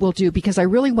that what we'll do, because I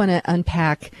really want to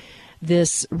unpack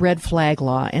this red flag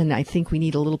law, and I think we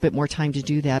need a little bit more time to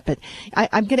do that. But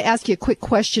I'm going to ask you a quick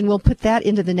question. We'll put that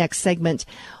into the next segment.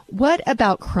 What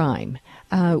about crime?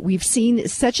 We've seen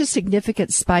such a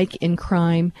significant spike in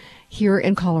crime here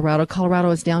in Colorado.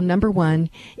 Colorado is now #1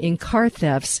 in car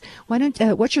thefts.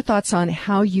 What's your thoughts on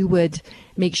how you would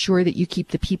make sure that you keep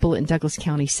the people in Douglas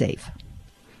County safe?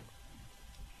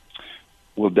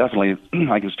 Well, definitely,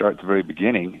 I can start at the very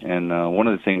beginning. And one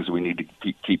of the things we need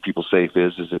to keep people safe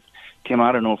is it came out,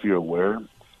 I don't know if you're aware,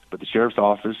 but the sheriff's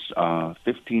office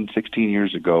 15, 16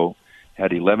 years ago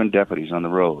had 11 deputies on the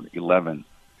road, 11.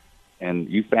 And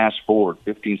you fast forward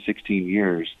 15, 16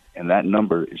 years, and that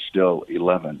number is still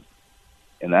 11.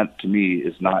 And that, to me,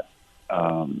 is not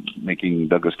making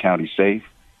Douglas County safe.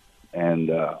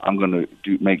 And I'm going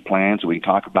to make plans that we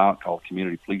talk about called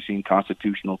community policing,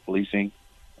 constitutional policing.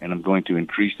 And I'm going to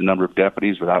increase the number of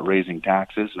deputies without raising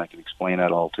taxes, and I can explain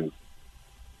that all, too.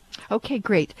 Okay,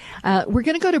 great. We're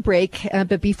going to go to break,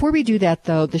 but before we do that,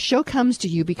 though, the show comes to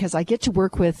you because I get to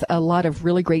work with a lot of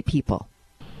really great people.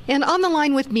 And on the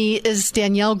line with me is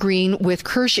Danielle Green with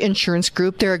Kirsch Insurance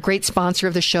Group. They're a great sponsor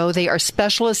of the show. They are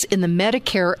specialists in the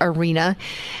Medicare arena,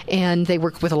 and they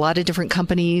work with a lot of different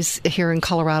companies here in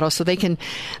Colorado, so they can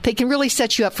really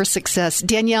set you up for success.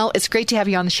 Danielle, it's great to have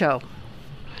you on the show.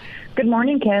 Good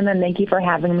morning, Kim, and thank you for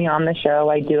having me on the show.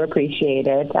 I do appreciate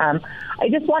it. I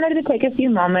just wanted to take a few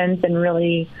moments and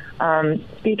really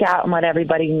speak out and let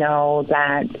everybody know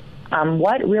that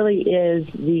what really is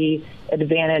the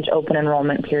Advantage open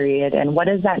enrollment period, and what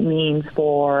does that mean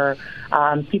for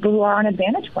people who are on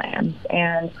Advantage plans.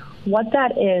 And what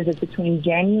that is between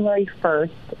January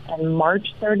 1st and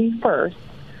March 31st.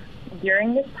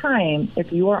 During this time,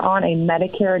 if you are on a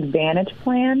Medicare Advantage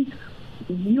plan,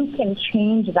 you can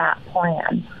change that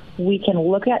plan. We can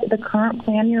look at the current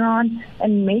plan you're on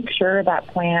and make sure that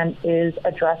plan is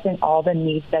addressing all the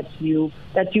needs that you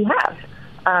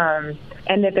have.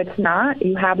 And if it's not,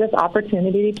 you have this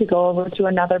opportunity to go over to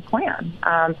another plan.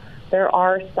 There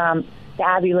are some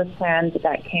fabulous plans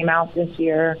that came out this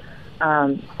year,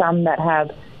 some that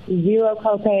have zero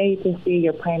copay to see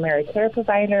your primary care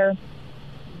provider,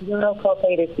 zero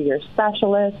copay to see your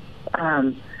specialist.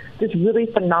 Just really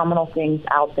phenomenal things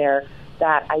out there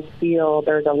that I feel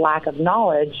there's a lack of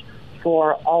knowledge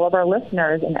for all of our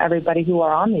listeners and everybody who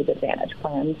are on these Advantage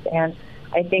plans. And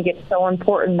I think it's so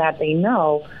important that they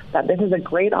know that this is a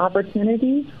great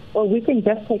opportunity where we can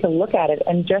just take a look at it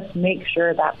and just make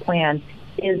sure that plan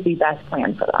is the best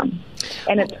plan for them.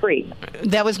 And it's free.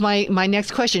 That was my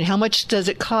next question. How much does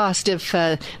it cost if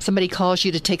somebody calls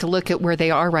you to take a look at where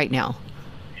they are right now?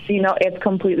 It's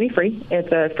completely free.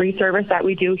 It's a free service that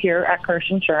we do here at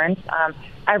Kirsch Insurance.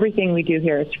 Everything we do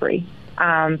here is free.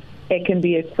 It can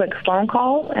be a quick phone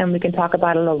call, and we can talk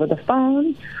about it over the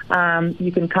phone.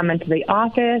 You can come into the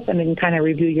office, and we can kind of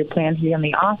review your plan here in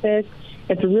the office.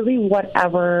 It's really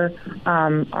whatever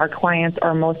our clients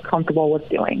are most comfortable with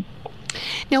doing.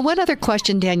 Now, one other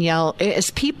question, Danielle, is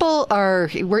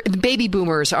the baby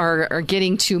boomers are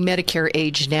getting to Medicare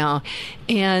age now.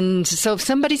 And so if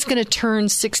somebody's going to turn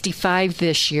 65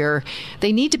 this year,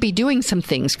 they need to be doing some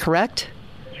things, correct?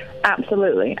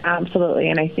 Absolutely.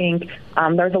 And I think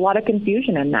there's a lot of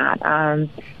confusion in that.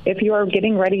 If you are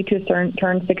getting ready to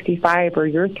turn 65 or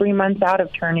you're 3 months out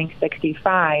of turning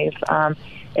 65,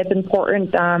 it's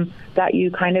important that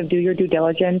you kind of do your due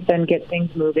diligence and get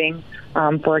things moving.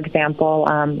 For example,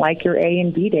 like your A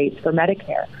and B dates for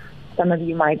Medicare. Some of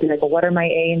you might be like, well, what are my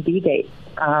A and B dates?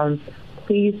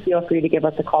 Please feel free to give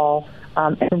us a call.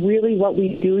 And really what we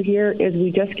do here is we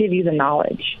just give you the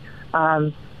knowledge.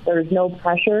 There's no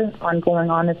pressure on going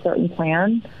on a certain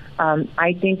plan.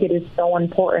 I think it is so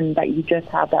important that you just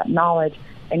have that knowledge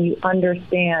and you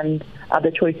understand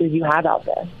the choices you have out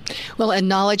there. Well, and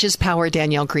knowledge is power,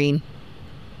 Danielle Green.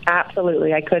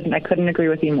 Absolutely. I couldn't agree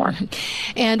with you more.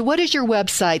 And what is your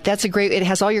website? That's it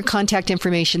has all your contact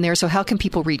information there. So how can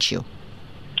people reach you?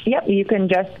 Yep. You can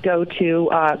just go to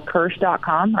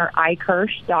kirsch.com or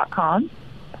ikirsch.com.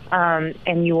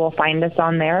 And you will find us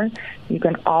on there. You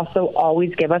can also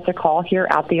always give us a call here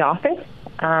at the office.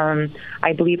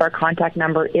 I believe our contact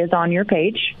number is on your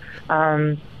page.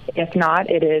 If not,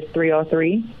 it is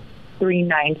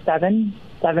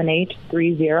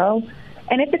 303-397-7830.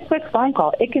 And it's a quick phone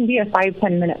call. It can be a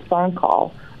 5-10 minute phone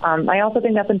call. I also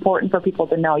think that's important for people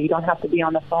to know. You don't have to be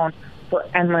on the phone for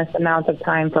endless amounts of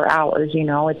time, for hours.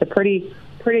 It's a pretty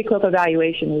quick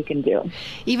evaluation we can do.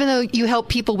 Even though you help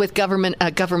people with government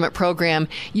program,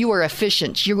 you are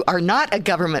efficient. You are not a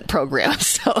government program.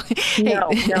 So No,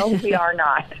 we are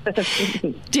not.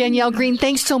 Danielle Green,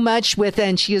 thanks so much.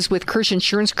 And she is with Kirsch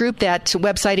Insurance Group. That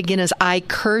website again is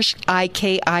ikirsch,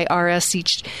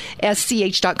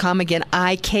 IKIRSCH.com. Again,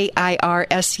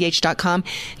 IKIRSCH.com.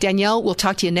 Danielle, we'll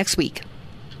talk to you next week.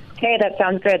 Okay, that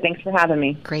sounds good. Thanks for having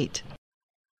me. Great.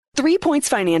 3 Points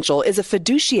Financial is a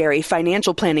fiduciary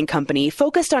financial planning company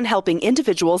focused on helping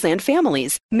individuals and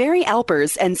families. Mary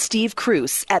Alpers and Steve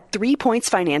Cruz at 3 Points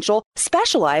Financial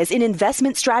specialize in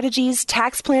investment strategies,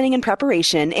 tax planning and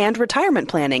preparation, and retirement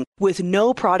planning with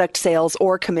no product sales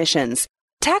or commissions.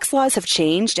 Tax laws have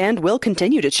changed and will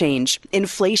continue to change.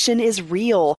 Inflation is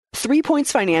real. 3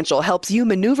 Points Financial helps you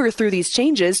maneuver through these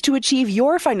changes to achieve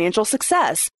your financial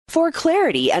success. For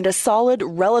clarity and a solid,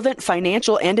 relevant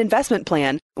financial and investment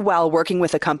plan, while working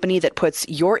with a company that puts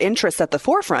your interests at the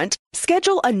forefront,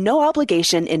 schedule a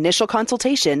no-obligation initial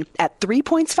consultation at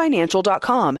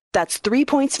 3pointsfinancial.com. That's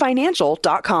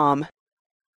 3pointsfinancial.com.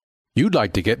 You'd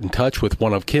like to get in touch with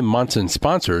one of Kim Munson's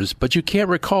sponsors, but you can't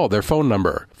recall their phone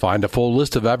number. Find a full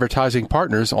list of advertising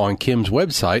partners on Kim's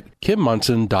website,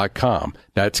 kimmunson.com.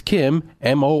 That's Kim,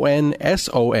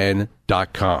 MONSON.com.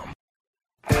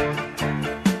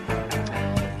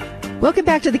 Welcome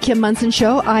back to the Kim Munson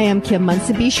Show. I am Kim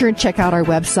Munson. Be sure and check out our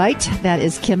website. That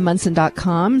is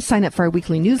kimmunson.com. Sign up for our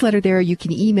weekly newsletter there. You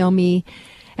can email me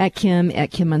at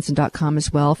kim@kimmunson.com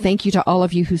as well. Thank you to all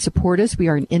of you who support us. We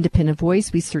are an independent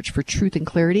voice. We search for truth and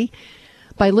clarity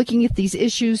by looking at these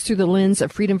issues through the lens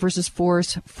of freedom versus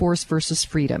force, force versus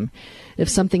freedom. If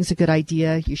something's a good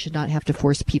idea, you should not have to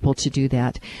force people to do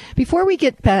that. Before we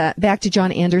get back to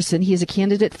John Anderson, he is a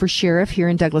candidate for sheriff here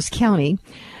in Douglas County.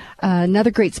 Another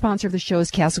great sponsor of the show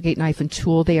is Castlegate Knife and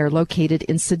Tool. They are located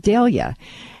in Sedalia.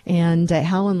 And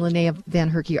Hal and Linnea Van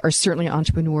Herky are certainly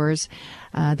entrepreneurs.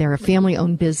 They're a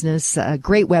family-owned business. A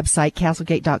great website,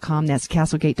 castlegate.com. That's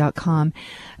castlegate.com.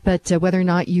 But whether or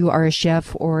not you are a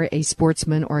chef or a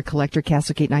sportsman or a collector,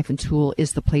 Castlegate Knife and Tool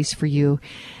is the place for you.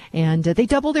 And they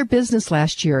doubled their business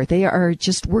last year. They are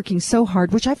just working so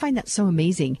hard, which I find that so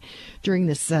amazing during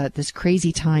this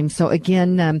crazy time. So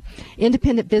again,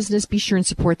 independent business, be sure and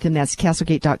support them. That's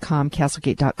castlegate.com,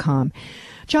 castlegate.com.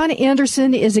 John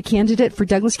Anderson is a candidate for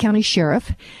Douglas County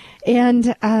Sheriff.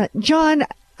 And John,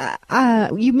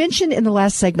 you mentioned in the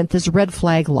last segment this red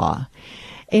flag law.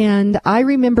 And I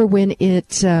remember when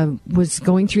it was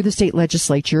going through the state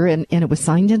legislature and it was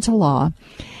signed into law.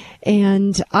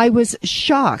 And I was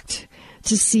shocked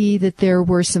to see that there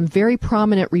were some very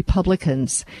prominent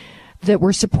Republicans that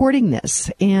were supporting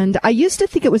this. And I used to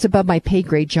think it was above my pay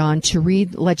grade, John, to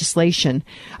read legislation.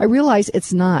 I realize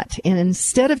it's not. And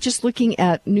instead of just looking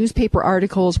at newspaper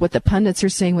articles, what the pundits are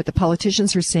saying, what the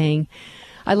politicians are saying,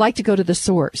 I like to go to the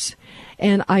source.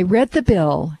 And I read the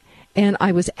bill, and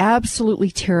I was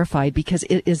absolutely terrified because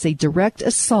it is a direct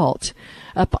assault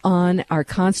upon our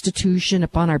Constitution,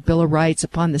 upon our Bill of Rights,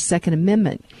 upon the Second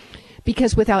Amendment.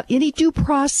 Because without any due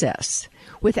process,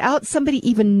 without somebody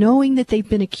even knowing that they've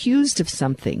been accused of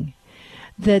something,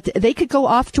 that they could go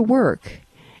off to work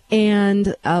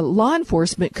and law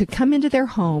enforcement could come into their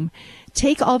home,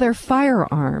 take all their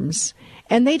firearms,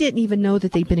 and they didn't even know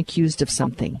that they've been accused of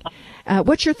something.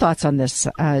 What's your thoughts on this,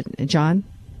 John?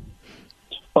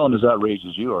 Well, I'm as outraged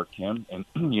as you are, Kim. And,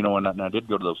 and I did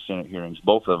go to those Senate hearings,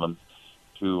 both of them,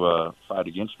 to fight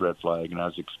against red flag, and I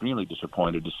was extremely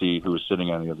disappointed to see who was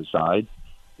sitting on the other side,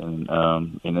 and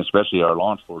especially our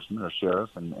law enforcement, our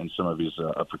sheriff, and some of his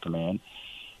upper command.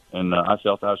 And I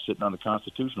felt I was sitting on the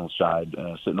constitutional side,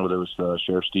 sitting over there with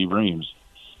Sheriff Steve Reams.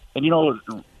 And,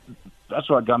 that's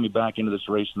what got me back into this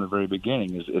race in the very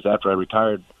beginning, is after I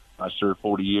retired, I served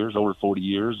over 40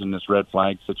 years, and this red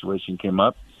flag situation came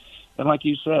up. And like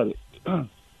you said,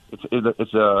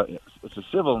 it's a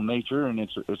civil nature, and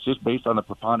it's just based on the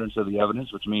preponderance of the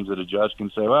evidence, which means that a judge can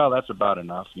say, well, that's about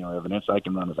enough, evidence. I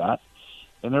can run with that,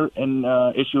 and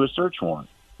issue a search warrant.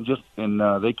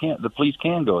 The police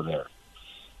can go there.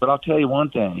 But I'll tell you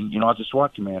one thing. You know, I was a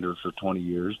SWAT commander for 20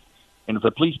 years, and if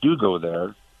the police do go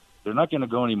there, they're not going to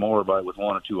go anymore with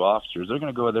one or two officers. They're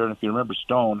going to go there, and if you remember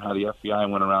Stone, how the FBI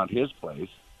went around his place,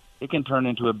 it can turn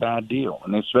into a bad deal.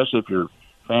 And especially if your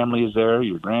family is there,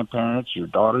 your grandparents, your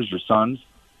daughters, your sons,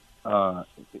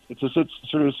 it's a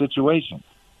serious situation.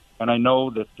 And I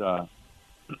know that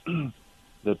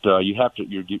you have to,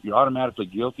 you're automatically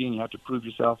guilty, and you have to prove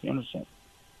yourself innocent.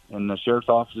 And the sheriff's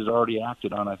office has already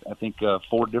acted on, I think,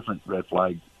 4 different red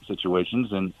flag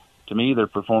situations. And to me, they're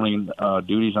performing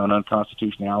duties on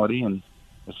unconstitutionality, and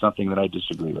it's something that I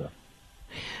disagree with.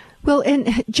 Well,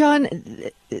 and John,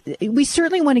 we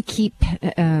certainly want to keep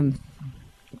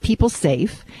people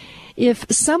safe. If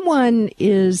someone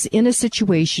is in a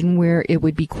situation where it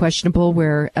would be questionable,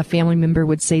 where a family member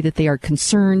would say that they are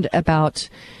concerned about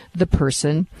the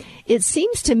person, it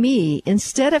seems to me,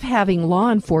 instead of having law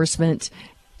enforcement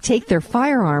take their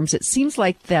firearms, it seems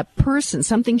like that person,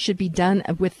 something should be done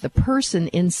with the person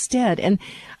instead. And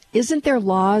isn't there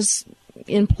laws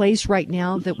in place right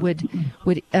now that would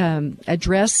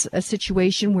address a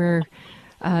situation where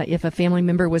if a family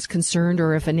member was concerned,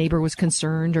 or if a neighbor was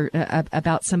concerned or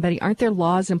about somebody? Aren't there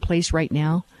laws in place right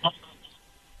now?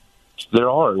 There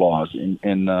are laws,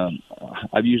 and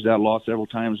I've used that law several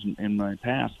times in my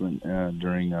past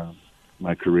during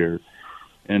my career.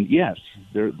 And yes,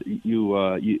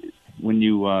 when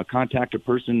you contact a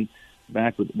person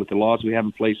back with the laws we have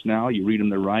in place now, you read them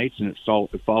their rights, and it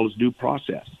follows due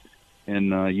process.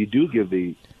 And you do give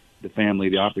the family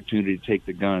the opportunity to take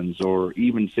the guns, or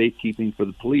even safekeeping for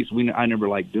the police. I never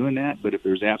liked doing that, but if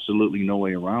there's absolutely no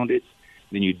way around it,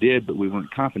 then you did, but we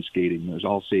weren't confiscating. It was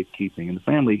all safekeeping. And the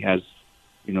family has,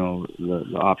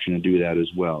 the option to do that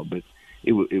as well. But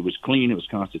it was clean, it was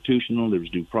constitutional, there was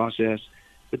due process.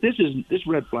 But this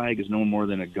red flag is no more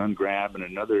than a gun grab and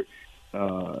another.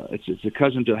 It's a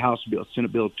cousin to House Bill,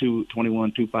 Senate Bill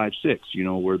 256,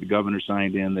 where the governor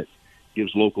signed in that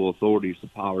gives local authorities the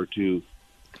power to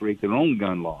create their own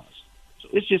gun laws. So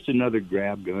it's just another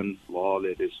grab gun law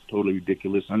that is totally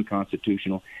ridiculous,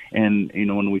 unconstitutional. And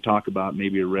when we talk about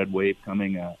maybe a red wave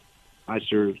coming, I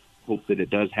sure hope that it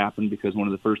does happen, because one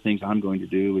of the first things I'm going to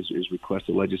do is request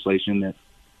a legislation that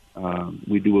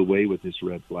we do away with this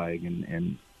red flag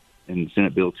and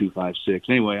Senate Bill 256.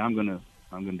 Anyway, I'm going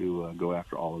to go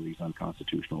after all of these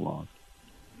unconstitutional laws.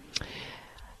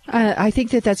 I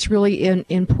think that's really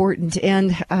important.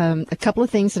 And a couple of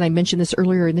things, and I mentioned this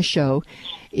earlier in the show,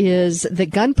 is the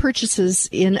gun purchases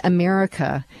in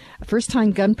America.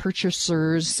 First-time gun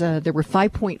purchasers, there were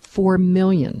 5.4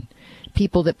 million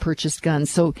people that purchased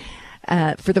guns. So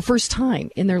for the first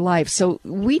time in their life. So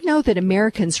we know that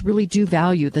Americans really do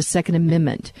value the Second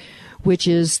Amendment, which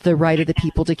is the right of the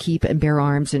people to keep and bear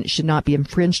arms, and it should not be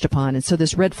infringed upon. And so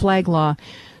this red flag law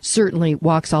certainly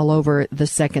walks all over the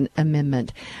Second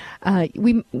Amendment.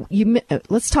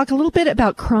 Let's talk a little bit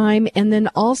about crime and then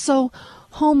also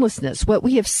homelessness. What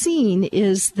we have seen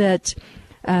is that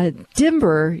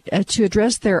Denver, to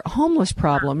address their homeless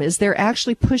problem, is they're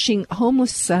actually pushing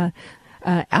homeless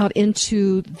out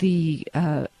into the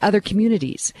other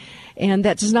communities. And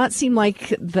that does not seem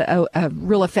like a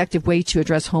real effective way to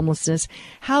address homelessness.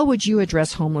 How would you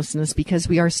address homelessness? Because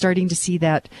we are starting to see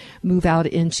that move out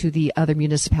into the other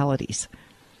municipalities.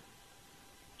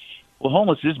 Well,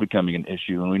 homeless is becoming an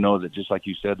issue, and we know that, just like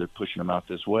you said, they're pushing them out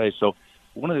this way. So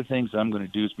one of the things I'm going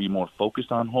to do is be more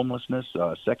focused on homelessness,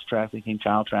 sex trafficking,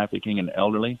 child trafficking, and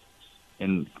elderly.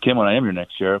 And Kim, when I am your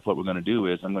next sheriff, what we're going to do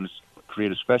is I'm going to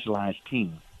create a specialized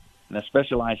team. And that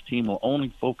specialized team will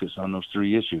only focus on those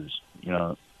 3 issues,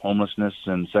 homelessness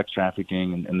and sex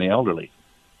trafficking and the elderly.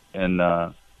 And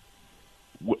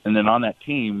then on that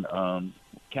team,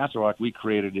 Castle Rock, we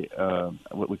created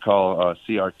what we call a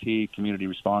CRT, Community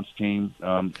Response Team.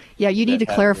 You need to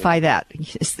clarify that,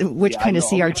 which kind of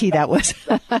CRT that was.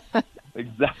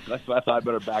 Exactly. That's why I thought I'd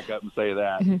better back up and say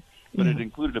that. Mm-hmm. But it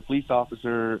included a police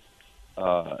officer,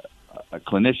 a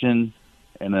clinician,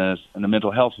 and a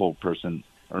mental health person,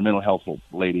 or a mental health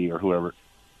lady, or whoever.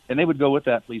 And they would go with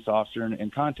that police officer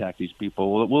and contact these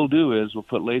people. What we'll do is we'll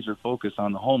put laser focus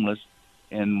on the homeless.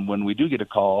 And when we do get a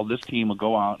call, this team will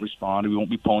go out and respond. We won't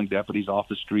be pulling deputies off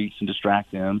the streets and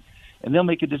distract them. And they'll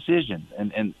make a decision.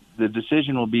 And the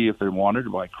decision will be if they're wanted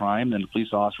by crime, then the police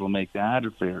officer will make that.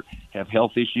 If they have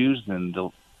health issues, then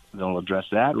they'll address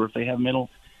that. Or if they have mental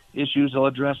issues, they'll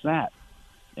address that.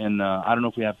 And I don't know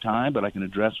if we have time, but I can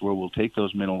address where we'll take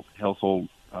those mental health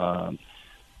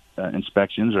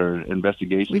inspections or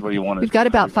investigations. What do you want to? We've got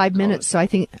about 5 minutes, so I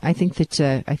think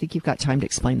you've got time to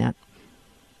explain that.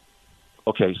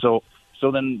 Okay, so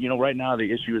then right now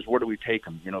the issue is where do we take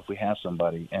them? If we have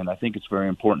somebody, and I think it's very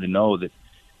important to know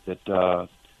that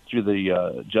through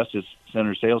the Justice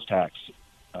Center sales tax,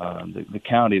 the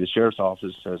county, the sheriff's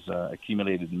office has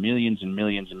accumulated millions and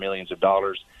millions and millions of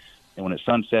dollars. And when it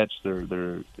sunsets,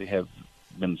 they have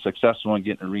been successful in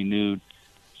getting it renewed.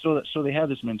 So they have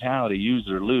this mentality, use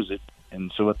it or lose it.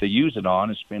 And so what they use it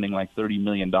on is spending like $30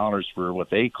 million for what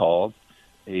they called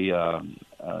a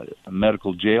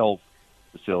medical jail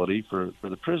facility for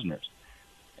the prisoners.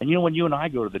 And, when you and I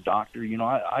go to the doctor,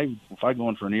 if I go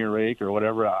in for an earache or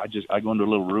whatever, I go into a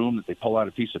little room that they pull out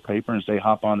a piece of paper and say,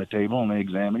 hop on the table, and they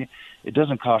examine it. It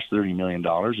doesn't cost $30 million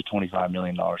or $25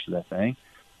 million for that thing.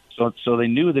 So they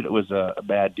knew that it was a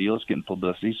bad deal. It's getting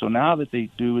publicity. So now that they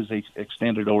do is they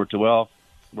extend it over to, well,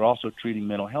 we're also treating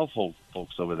mental health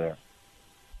folks over there.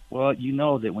 Well, you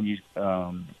know that when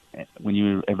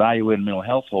you evaluate a mental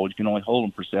health hold, you can only hold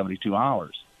them for 72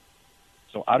 hours.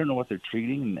 So I don't know what they're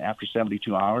treating, and after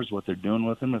 72 hours, what they're doing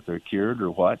with them, if they're cured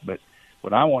or what. But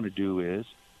what I want to do is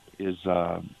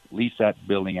lease that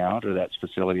building out or that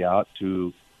facility out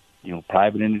to,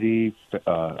 private entity.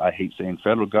 I hate saying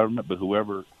federal government, but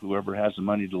whoever has the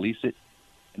money to lease it,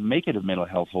 and make it a mental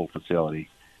health hold facility.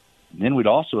 And then we'd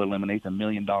also eliminate the $1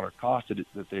 million cost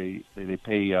that they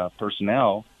pay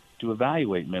personnel to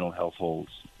evaluate mental health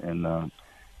holds, and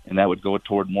that would go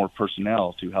toward more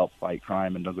personnel to help fight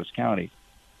crime in Douglas County.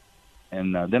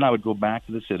 And then I would go back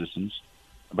to the citizens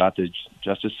about the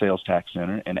Justice Sales Tax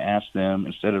Center and ask them,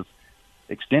 instead of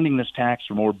extending this tax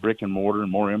for more brick and mortar and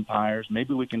more empires,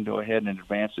 maybe we can go ahead and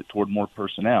advance it toward more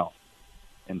personnel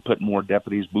and put more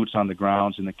deputies, boots on the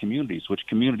grounds in the communities, which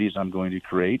communities I'm going to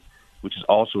create, which is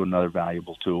also another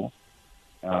valuable tool.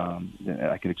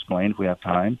 I can explain if we have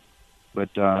time.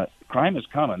 But crime is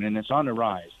coming, and it's on the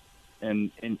rise.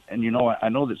 And I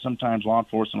know that sometimes law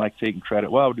enforcement like taking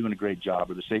credit. Well, we're doing a great job.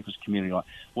 We're the safest community. Well,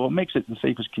 what makes it the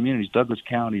safest communities? Douglas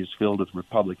County is filled with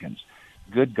Republicans,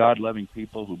 good, God-loving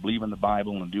people who believe in the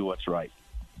Bible and do what's right.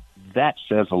 That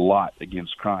says a lot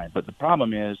against crime. But the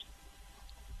problem is,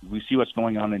 we see what's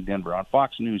going on in Denver. On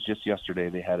Fox News just yesterday,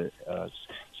 they had a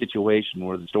situation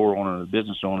where the store owner, the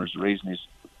business owner, is raising his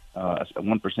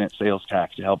 1% sales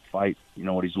tax to help fight,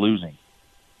 what he's losing.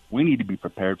 We need to be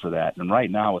prepared for that. And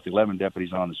right now, with 11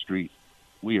 deputies on the street,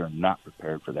 we are not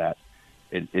prepared for that.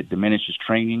 It diminishes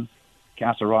training.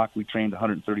 Castle Rock, we trained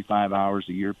 135 hours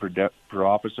a year per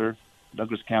officer.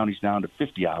 Douglas County's down to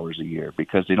 50 hours a year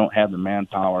because they don't have the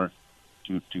manpower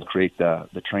to create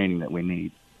the training that we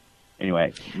need.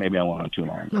 Anyway, maybe I went on too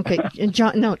long. Okay, and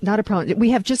John, no, not a problem. We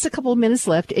have just a couple of minutes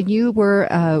left, and you were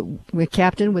a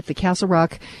captain with the Castle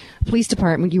Rock Police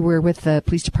Department. You were with the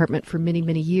police department for many,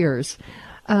 many years.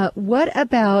 What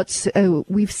about,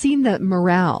 we've seen the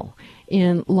morale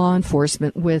in law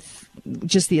enforcement with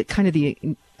just the kind of the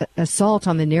assault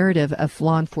on the narrative of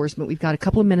law enforcement. We've got a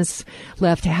couple of minutes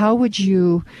left. How would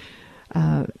you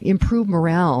improve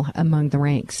morale among the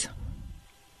ranks?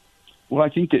 Well, I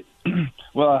think that,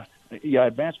 I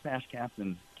advanced past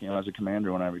captain, as a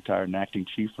commander when I retired, and acting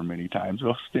chief for many times.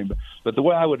 But the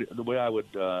way I would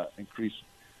increase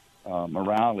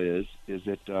morale is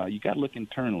that you got to look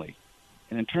internally.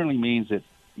 And internally means that,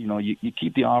 you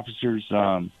keep the officers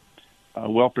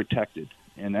well protected.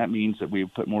 And that means that we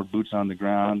put more boots on the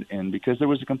ground. And because there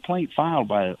was a complaint filed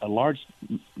by a large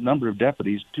number of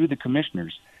deputies to the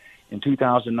commissioners in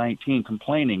 2019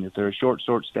 complaining that they're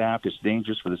short-staffed, it's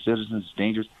dangerous for the citizens, it's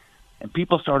dangerous. And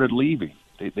people started leaving.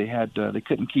 They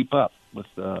couldn't keep up with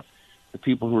the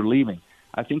people who were leaving.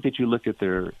 I think that you look at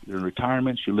their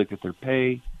retirements, you look at their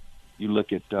pay, you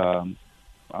look at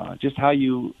just how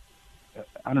you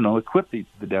equip the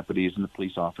deputies and the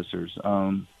police officers.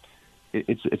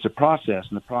 It's a process,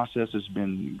 and the process has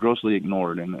been grossly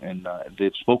ignored. And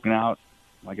they've spoken out,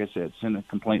 like I said, sent a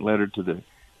complaint letter to the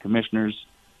commissioners,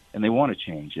 and they want to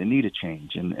change. They need a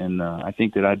change, and I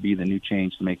think that I'd be the new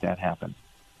change to make that happen.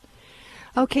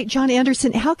 Okay, John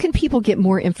Anderson, how can people get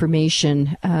more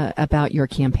information about your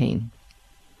campaign?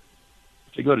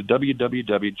 So you go to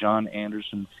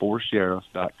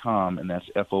www.johnandersonforsheriff.com, and that's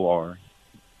FOR.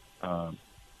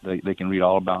 They can read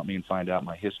all about me and find out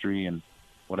my history and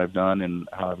what I've done and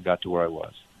how I've got to where I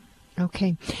was.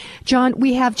 Okay. John,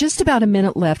 we have just about a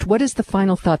minute left. What is the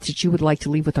final thoughts that you would like to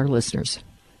leave with our listeners?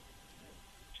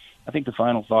 I think the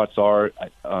final thoughts are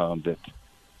that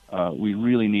we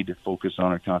really need to focus on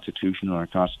our Constitution and our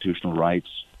constitutional rights.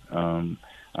 I'm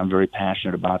very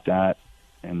passionate about that,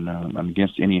 and I'm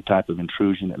against any type of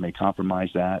intrusion that may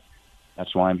compromise that.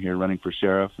 That's why I'm here running for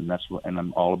sheriff, and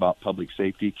I'm all about public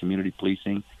safety, community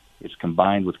policing. It's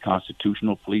combined with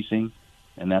constitutional policing,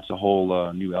 and that's a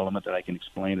whole new element that I can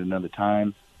explain at another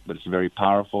time, but it's very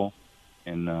powerful,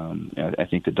 and I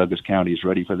think that Douglas County is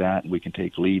ready for that, and we can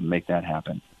take lead and make that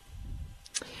happen.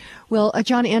 Well,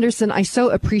 John Anderson, I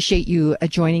so appreciate you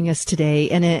joining us today.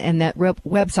 And that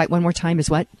website, one more time, is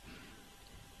what?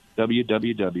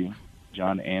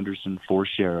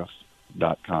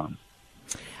 www.johnandersonforsheriff.com.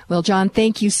 Well, John,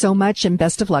 thank you so much, and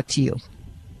best of luck to you.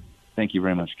 Thank you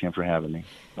very much, Kim, for having me.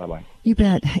 Bye-bye. You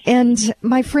bet. And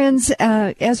my friends,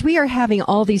 as we are having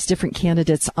all these different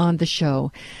candidates on the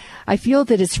show, I feel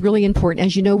that it's really important.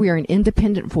 As you know, we are an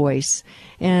independent voice,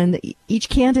 and each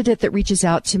candidate that reaches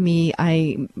out to me,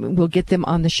 I will get them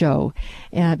on the show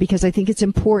because I think it's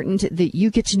important that you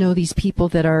get to know these people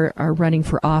that are running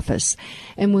for office.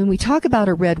 And when we talk about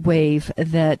a red wave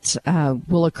that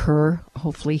will occur,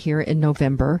 hopefully here in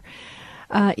November,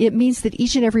 it means that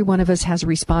each and every one of us has a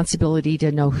responsibility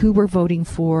to know who we're voting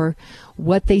for,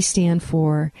 what they stand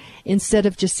for, instead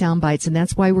of just sound bites. And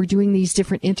that's why we're doing these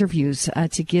different interviews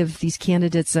to give these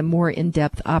candidates a more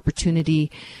in-depth opportunity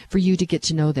for you to get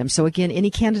to know them. So again, any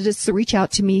candidates that reach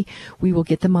out to me, we will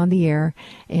get them on the air,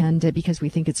 and because we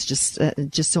think it's just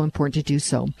so important to do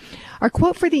so. Our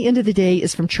quote for the end of the day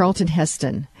is from Charlton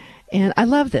Heston, and I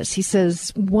love this. He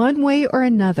says, "One way or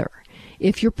another,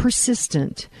 if you're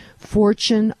persistent,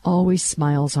 fortune always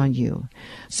smiles on you."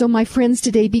 So my friends,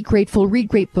 today, be grateful, read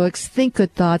great books, think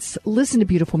good thoughts, listen to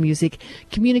beautiful music,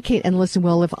 communicate and listen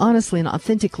well, live honestly and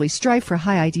authentically, strive for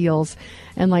high ideals,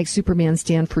 and like Superman,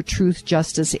 stand for truth,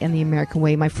 justice, and the American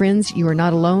way. My friends, you are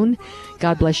not alone.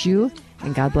 God bless you,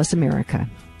 and God bless America.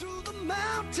 Through the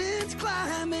mountains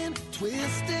climbing,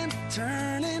 twisting,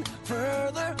 turning,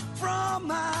 further from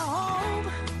my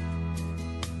home.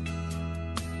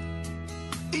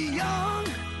 Young,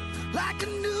 like a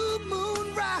new